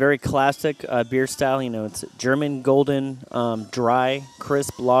 It's a very classic beer style. It's German golden, dry,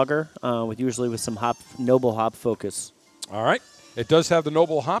 crisp lager usually with some noble hop focus. All right. It does have the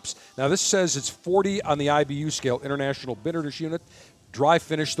noble hops. Now, this says it's 40 on the IBU scale, International Bitterness Unit. Dry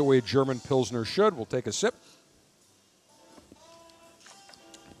finish the way a German Pilsner should. We'll take a sip.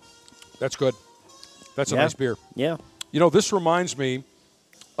 That's good. That's a nice beer. Yeah. This reminds me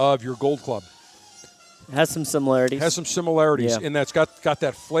of your Gold Club. It has some similarities. In that it's got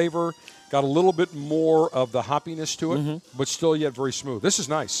that flavor, got a little bit more of the hoppiness to it, but still yet very smooth. This is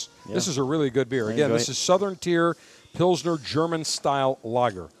nice. Yeah. This is a really good beer. Again, this is Southern Tier Pilsner German-style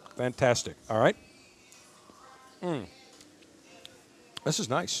lager. Fantastic. All right. This is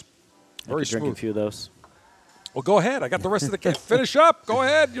nice. Very smooth. Drink a few of those. Well, go ahead. I got the rest of the can. Finish up. Go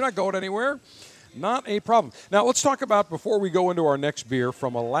ahead. You're not going anywhere. Not a problem. Now, let's talk about, before we go into our next beer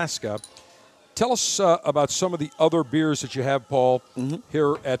from Alaska, tell us about some of the other beers that you have, Paul,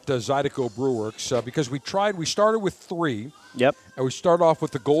 here at Zydeco Brewworks. Because we started with 3. Yep. And we started off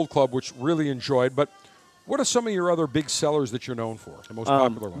with the Gold Club, which really enjoyed. But what are some of your other big sellers that you're known for, the most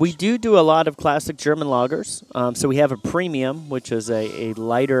popular ones? We do a lot of classic German lagers. So we have a premium, which is a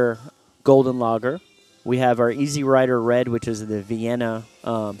lighter golden lager. We have our Easy Rider Red, which is the Vienna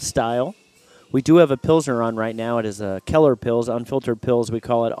style. We do have a Pilsner on right now. It is a Keller Pils, unfiltered Pils. We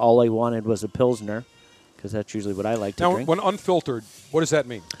call it All I Wanted Was a Pilsner, because that's usually what I like to drink. Now, when unfiltered, what does that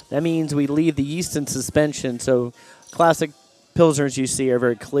mean? That means we leave the yeast in suspension. So classic Pilsners you see are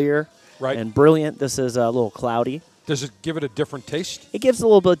very clear and brilliant. This is a little cloudy. Does it give it a different taste? It gives a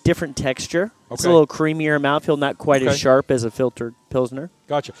little bit different texture. Okay. It's a little creamier mouthfeel, not quite as sharp as a filtered Pilsner.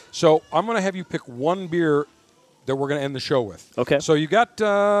 Gotcha. So I'm going to have you pick one beer that we're going to end the show with. Okay. So you got,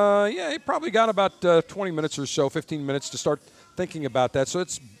 you probably got about 20 minutes or so, 15 minutes to start thinking about that. So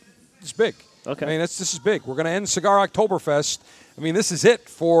it's big. Okay. I mean, this is big. We're going to end Cigar Oktoberfest. I mean, this is it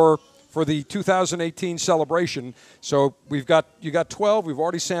for the 2018 celebration. So you got 12. We've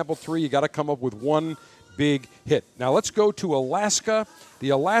already sampled 3. You got to come up with one big hit. Now let's go to Alaska. The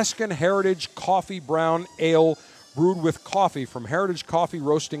Alaskan Heritage Coffee Brown Ale brewed with coffee from Heritage Coffee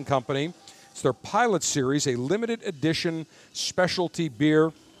Roasting Company. It's their pilot series, a limited edition specialty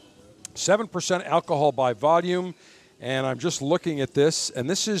beer, 7% alcohol by volume. And I'm just looking at this, and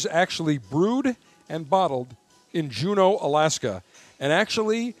this is actually brewed and bottled in Juneau, Alaska. And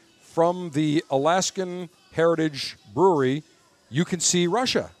actually, from the Alaskan Heritage Brewery, you can see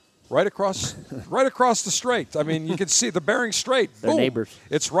Russia right across the strait. I mean, you can see the Bering Strait. They're neighbors.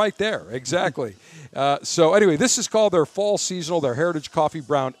 It's right there, exactly. So anyway, this is called their fall seasonal, their Heritage Coffee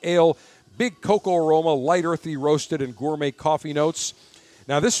Brown Ale. Big cocoa aroma, light earthy roasted, and gourmet coffee notes.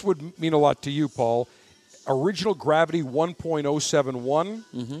 Now, this would mean a lot to you, Paul. Original gravity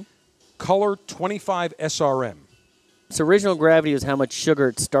 1.071, color 25 SRM. So original gravity is how much sugar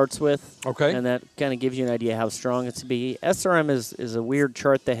it starts with. Okay. And that kind of gives you an idea how strong it's to be. SRM is a weird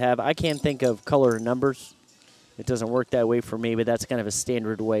chart they have. I can't think of color numbers. It doesn't work that way for me, but that's kind of a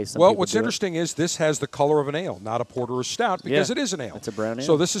standard way. Well, what's interesting is this has the color of an ale, not a porter or stout, because it is an ale. It's a brown ale.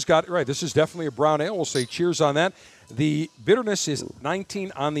 So this is definitely a brown ale. We'll say cheers on that. The bitterness is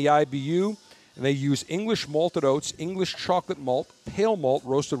 19 on the IBU, and they use English malted oats, English chocolate malt, pale malt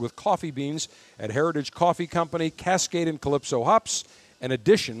roasted with coffee beans at Heritage Coffee Company, Cascade and Calypso hops, and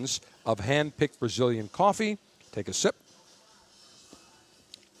additions of hand-picked Brazilian coffee. Take a sip.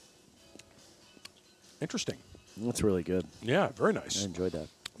 Interesting. That's really good. Yeah, very nice. I enjoyed that.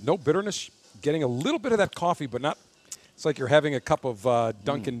 No bitterness. Getting a little bit of that coffee, but not. It's like you're having a cup of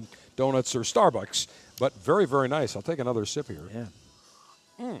Dunkin' Donuts or Starbucks, but very, very nice. I'll take another sip here.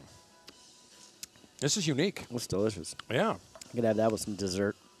 Yeah. This is unique. It's delicious. Yeah. I could have that with some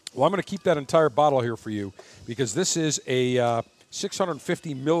dessert. Well, I'm going to keep that entire bottle here for you because this is a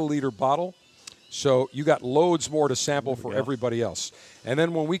 650 milliliter bottle. So you got loads more to sample for everybody else. And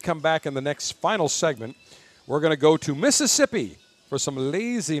then when we come back in the next final segment, we're going to go to Mississippi for some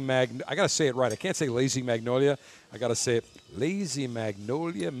Lazy Magnolia. I got to say it right. I can't say Lazy Magnolia. I got to say it Lazy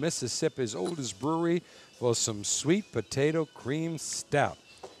Magnolia, Mississippi's oldest brewery, for some sweet potato cream stout.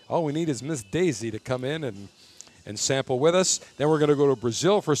 All we need is Miss Daisy to come in and sample with us. Then we're going to go to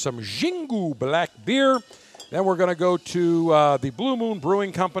Brazil for some Xingu black beer. Then we're going to go to the Blue Moon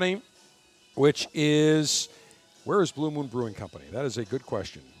Brewing Company which is, where is Blue Moon Brewing Company? That is a good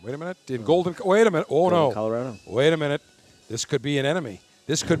question. Wait a minute. In Golden, wait a minute. Oh, no. Colorado. Wait a minute. This could be an enemy.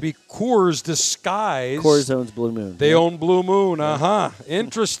 This could be Coors disguise. Coors owns Blue Moon. They own Blue Moon.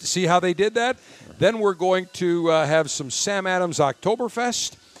 Interest. See how they did that? Then we're going to have some Sam Adams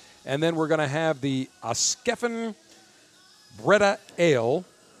Oktoberfest, and then we're going to have the Askeffen Breda Ale,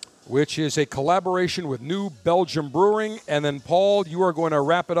 which is a collaboration with New Belgium Brewing. And then, Paul, you are going to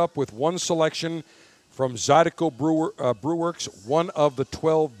wrap it up with one selection from Zydeco Brewworks, one of the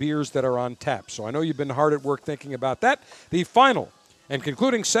 12 beers that are on tap. So I know you've been hard at work thinking about that. The final and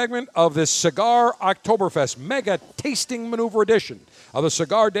concluding segment of this Cigar Oktoberfest Mega Tasting Maneuver edition of the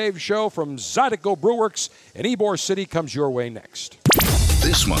Cigar Dave Show from Zydeco Brewworks in Ybor City comes your way next.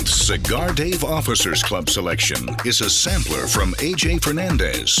 This month's Cigar Dave Officers Club selection is a sampler from AJ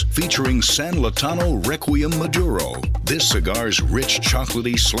Fernandez featuring San Lotano Requiem Maduro. This cigar's rich,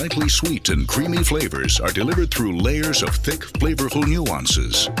 chocolatey, slightly sweet, and creamy flavors are delivered through layers of thick, flavorful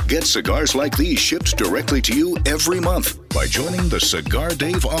nuances. Get cigars like these shipped directly to you every month by joining the Cigar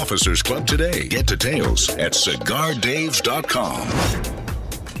Dave Officers Club today. Get details at CigarDave.com.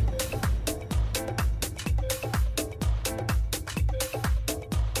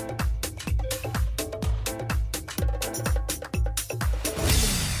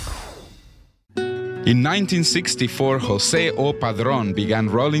 In 1964, Jose O. Padron began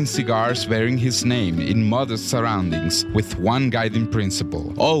rolling cigars bearing his name in modest surroundings with one guiding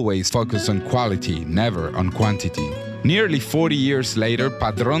principle: always focus on quality, never on quantity. Nearly 40 years later,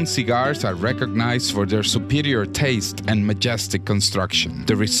 Padron cigars are recognized for their superior taste and majestic construction,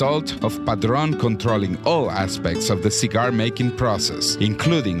 the result of Padron controlling all aspects of the cigar-making process,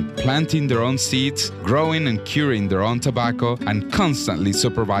 including planting their own seeds, growing and curing their own tobacco, and constantly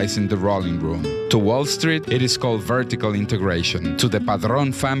supervising the rolling room. To Wall Street, it is called vertical integration. To the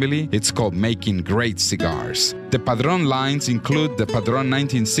Padron family, it's called making great cigars. The Padron lines include the Padron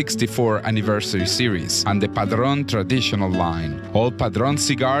 1964 Anniversary Series and the Padron Traditional line. All Padron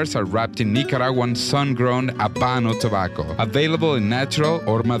cigars are wrapped in Nicaraguan sun-grown Habano tobacco, available in natural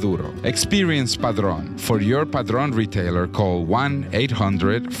or Maduro. Experience Padron. For your Padron retailer, call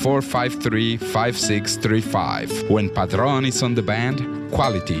 1-800-453-5635. When Padron is on the band,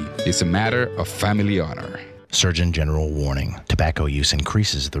 quality is a matter of family honor. Surgeon General warning: tobacco use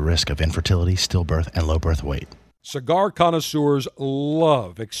increases the risk of infertility, stillbirth, and low birth weight. Cigar connoisseurs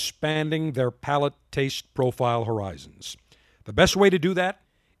love expanding their palate taste profile horizons. The best way to do that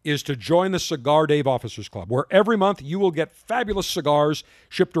is to join the Cigar Dave Officers Club, where every month you will get fabulous cigars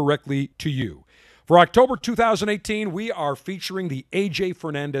shipped directly to you. For October 2018, we are featuring the AJ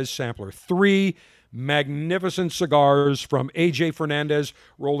Fernandez Sampler. 3 magnificent cigars from AJ Fernandez,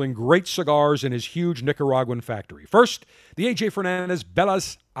 rolling great cigars in his huge Nicaraguan factory. First, the AJ Fernandez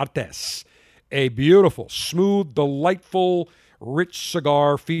Bellas Artes, a beautiful, smooth, delightful, rich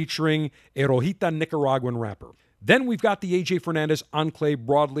cigar featuring a Rojita Nicaraguan wrapper. Then we've got the AJ Fernandez Enclave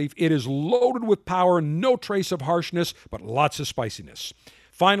Broadleaf. It is loaded with power, no trace of harshness, but lots of spiciness.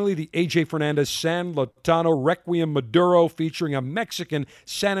 Finally, the AJ Fernandez San Lotano Requiem Maduro featuring a Mexican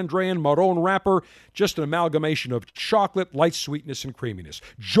San Andrean Marron wrapper, just an amalgamation of chocolate, light sweetness, and creaminess.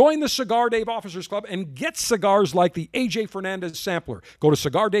 Join the Cigar Dave Officers Club and get cigars like the AJ Fernandez Sampler. Go to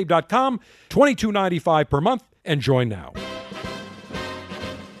CigarDave.com, $22.95 per month, and join now.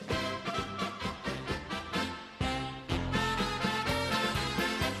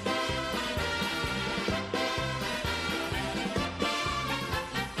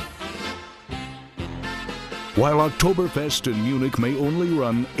 While Oktoberfest in Munich may only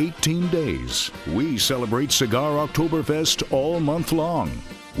run 18 days, we celebrate Cigar Oktoberfest all month long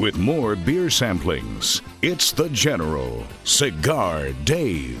with more beer samplings. It's the General, Cigar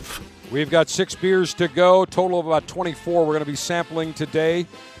Dave. We've got 6 beers to go, total of about 24 we're going to be sampling today.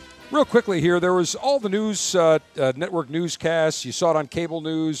 Real quickly here, there was all the news, network newscasts. You saw it on cable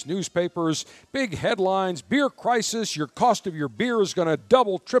news, newspapers, big headlines, beer crisis, your cost of your beer is going to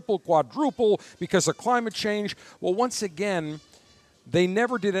double, triple, quadruple because of climate change. Well, once again, they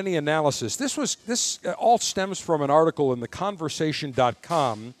never did any analysis. This all stems from an article in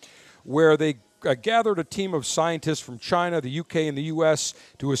theconversation.com where they gathered a team of scientists from China, the UK, and the US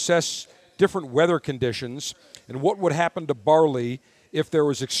to assess different weather conditions and what would happen to barley if there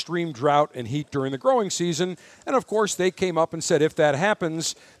was extreme drought and heat during the growing season. And of course, they came up and said if that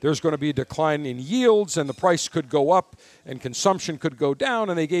happens, there's going to be a decline in yields and the price could go up and consumption could go down.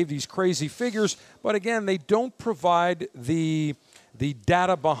 And they gave these crazy figures. But again, they don't provide the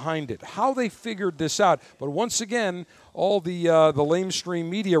data behind it, how they figured this out. But once again, all the lamestream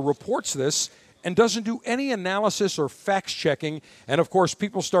media reports this, and doesn't do any analysis or facts checking. And, of course,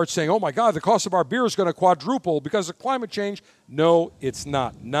 people start saying, oh, my God, the cost of our beer is going to quadruple because of climate change. No, it's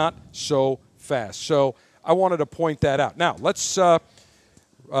not. Not so fast. So I wanted to point that out. Now, let's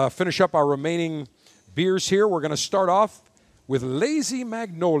finish up our remaining beers here. We're going to start off with Lazy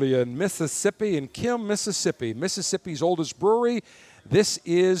Magnolia in Mississippi, in Kim, Mississippi, Mississippi's oldest brewery. This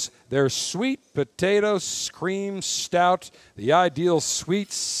is their sweet potato cream stout, the ideal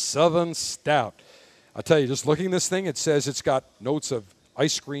sweet southern stout. I'll tell you, just looking at this thing, it says it's got notes of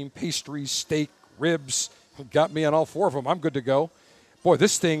ice cream, pastries, steak, ribs. Got me on all four of them. I'm good to go. Boy,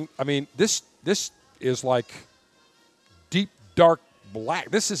 this thing, I mean, this is like deep, dark black.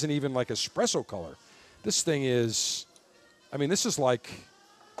 This isn't even like espresso color. This thing is, I mean, this is like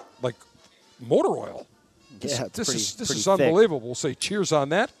motor oil. Yeah, This is thick. unbelievable. We'll say cheers on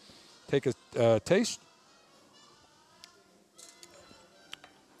that. Take a taste.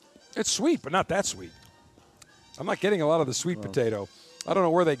 It's sweet, but not that sweet. I'm not getting a lot of the sweet potato. I don't know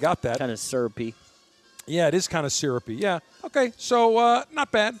where they got that. Kind of syrupy. Yeah, it is kind of syrupy. Yeah. Okay, so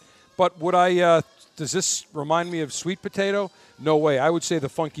not bad. But would I? Does this remind me of sweet potato? No way. I would say the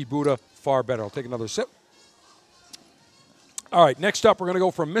Funky Buddha far better. I'll take another sip. All right, next up, we're going to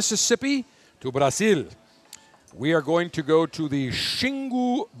go from Mississippi to Brazil. We are going to go to the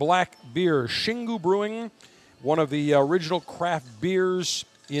Xingu Black Beer. Xingu Brewing, one of the original craft beers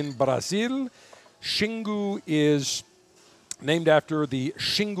in Brazil. Xingu is named after the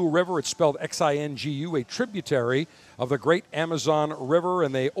Xingu River. It's spelled Xingu, a tributary of the great Amazon River,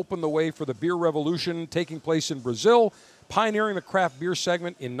 and they opened the way for the beer revolution taking place in Brazil, pioneering the craft beer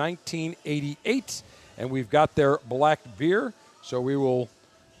segment in 1988. And we've got their black beer, so we will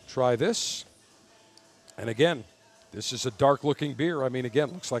try this. And again, this is a dark-looking beer. I mean,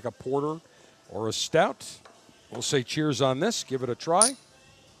 again, looks like a porter or a stout. We'll say cheers on this. Give it a try.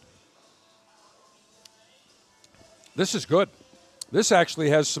 This is good. This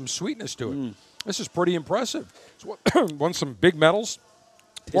actually has some sweetness to it. This is pretty impressive. It's won some big medals.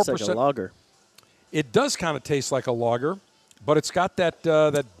 Tastes like a lager. It does kind of taste like a lager, but it's got that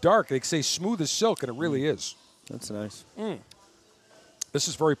that dark. They say smooth as silk, and it really is. That's nice. This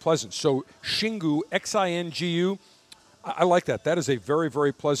is very pleasant. So Xingu, Xingu, I like that. That is a very,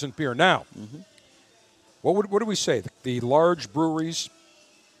 very pleasant beer. Now, what do we say? The large breweries,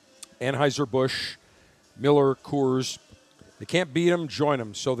 Anheuser-Busch, Miller, Coors, they can't beat them, join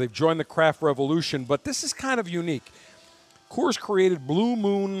them. So they've joined the craft revolution, but this is kind of unique. Coors created Blue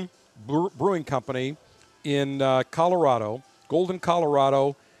Moon Brewing Company in Colorado, Golden,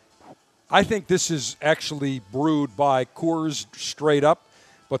 Colorado. I think this is actually brewed by Coors straight up,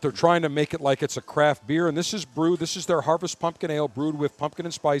 but they're trying to make it like it's a craft beer. And this is brewed. This is their Harvest Pumpkin Ale brewed with pumpkin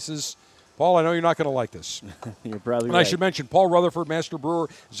and spices. Paul, I know you're not going to like this. You're probably and right. I should mention Paul Rutherford, Master Brewer,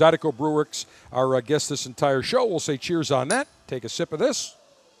 Zydeco Brewworks, our guest this entire show. We'll say cheers on that. Take a sip of this.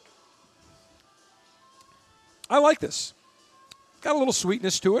 I like this. Got a little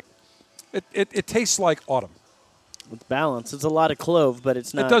sweetness to it. It tastes like autumn. It's balanced. It's a lot of clove, but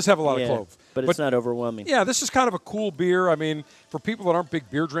it's not. It does have a lot of clove. But it's not overwhelming. Yeah, this is kind of a cool beer. I mean, for people that aren't big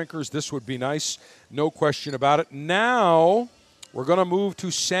beer drinkers, this would be nice. No question about it. Now, we're going to move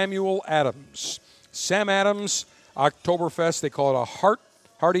to Samuel Adams. Sam Adams, Oktoberfest. They call it a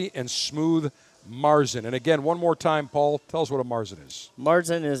hearty and smooth Marzen. And again, one more time, Paul, tell us what a Marzen is.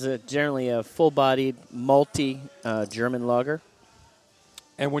 Marzen is generally a full-bodied, malty German lager.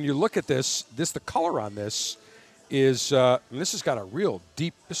 And when you look at this, the color on this is, this has got a real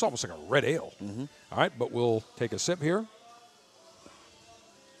deep, it's almost like a red ale. All right, but we'll take a sip here.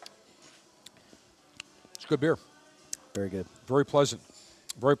 It's good beer. Very good. Very pleasant.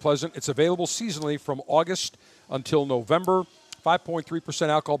 Very pleasant. It's available seasonally from August until November. 5.3%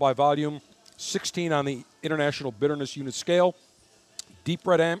 alcohol by volume, 16 on the International Bitterness Unit scale. Deep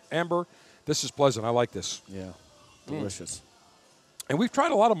red amber. This is pleasant. I like this. Yeah, delicious. And we've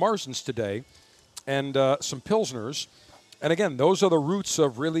tried a lot of Marzens today and some Pilsners. And again, those are the roots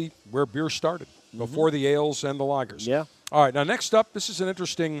of really where beer started, before the ales and the lagers. Yeah. All right, now next up, this is an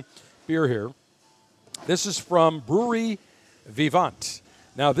interesting beer here. This is from Brewery Vivant.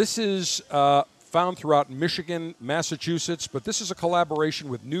 Now, this is found throughout Michigan, Massachusetts, but this is a collaboration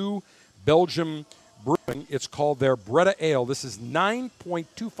with New Belgium Brewing. It's called their Breda Ale. This is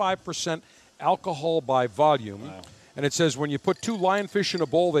 9.25% alcohol by volume. Wow. And it says, when you put two lionfish in a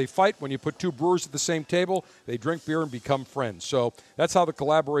bowl, they fight. When you put two brewers at the same table, they drink beer and become friends. So that's how the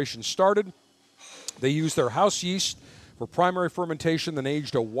collaboration started. They used their house yeast for primary fermentation, then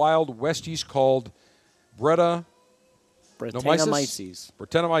aged a wild west yeast called Brettanomyces.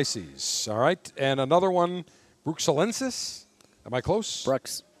 Brettanomyces. All right. And another one, Bruxellensis. Am I close?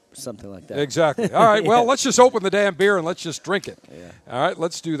 something like that. Exactly. All right, well, let's just open the damn beer and let's just drink it. Yeah. All right,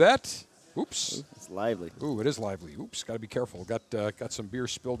 let's do that. Oops. It's lively. Ooh, it is lively. Oops, got to be careful. Got some beer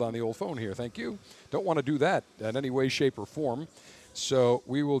spilled on the old phone here. Thank you. Don't want to do that in any way, shape, or form. So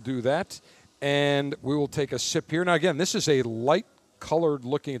we will do that, and we will take a sip here. Now, again, this is a light-colored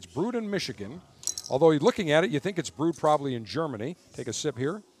looking. It's brewed in Michigan. Although you're looking at it, you think it's brewed probably in Germany. Take a sip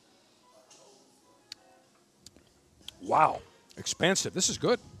here. Wow. Expansive. This is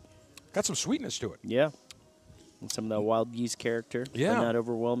good. Got some sweetness to it. Yeah. And some of that wild yeast character. Yeah. But not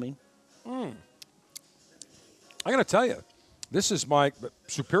overwhelming. I'm going to tell you, this is my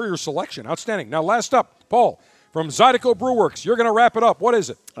superior selection. Outstanding. Now, last up, Paul, from Zydeco Brewworks. You're going to wrap it up. What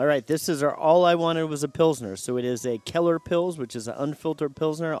is it? All right, this is our All I Wanted Was a Pilsner. So it is a Keller Pils, which is an unfiltered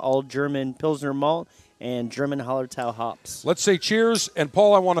Pilsner, all German Pilsner malt, and German Hallertau hops. Let's say cheers. And,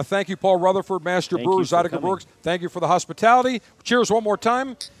 Paul, I want to thank you, Paul Rutherford, Master Thank Brewer, you for Zydeco coming. Brewworks. Thank you for the hospitality. Cheers one more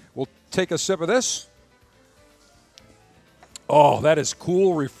time. We'll take a sip of this. Oh, that is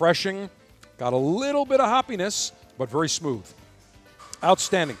cool, refreshing. Got a little bit of hoppiness, but very smooth.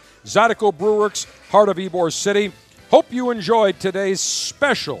 Outstanding. Zydeco Brewworks, heart of Ybor City. Hope you enjoyed today's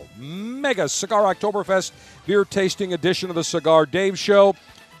special Mega Cigar Oktoberfest beer tasting edition of the Cigar Dave Show.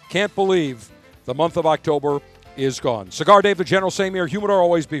 Can't believe the month of October is gone. Cigar Dave, the General, saying, may your humidor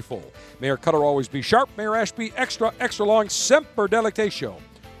always be full. May your cutter always be sharp. May your ash be extra, extra long. Semper Delectatio.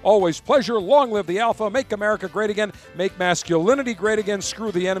 Always pleasure. Long live the Alpha. Make America great again. Make masculinity great again.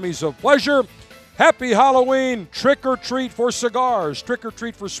 Screw the enemies of pleasure. Happy Halloween. Trick or treat for cigars. Trick or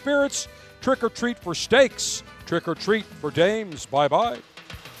treat for spirits. Trick or treat for steaks. Trick or treat for dames. Bye-bye.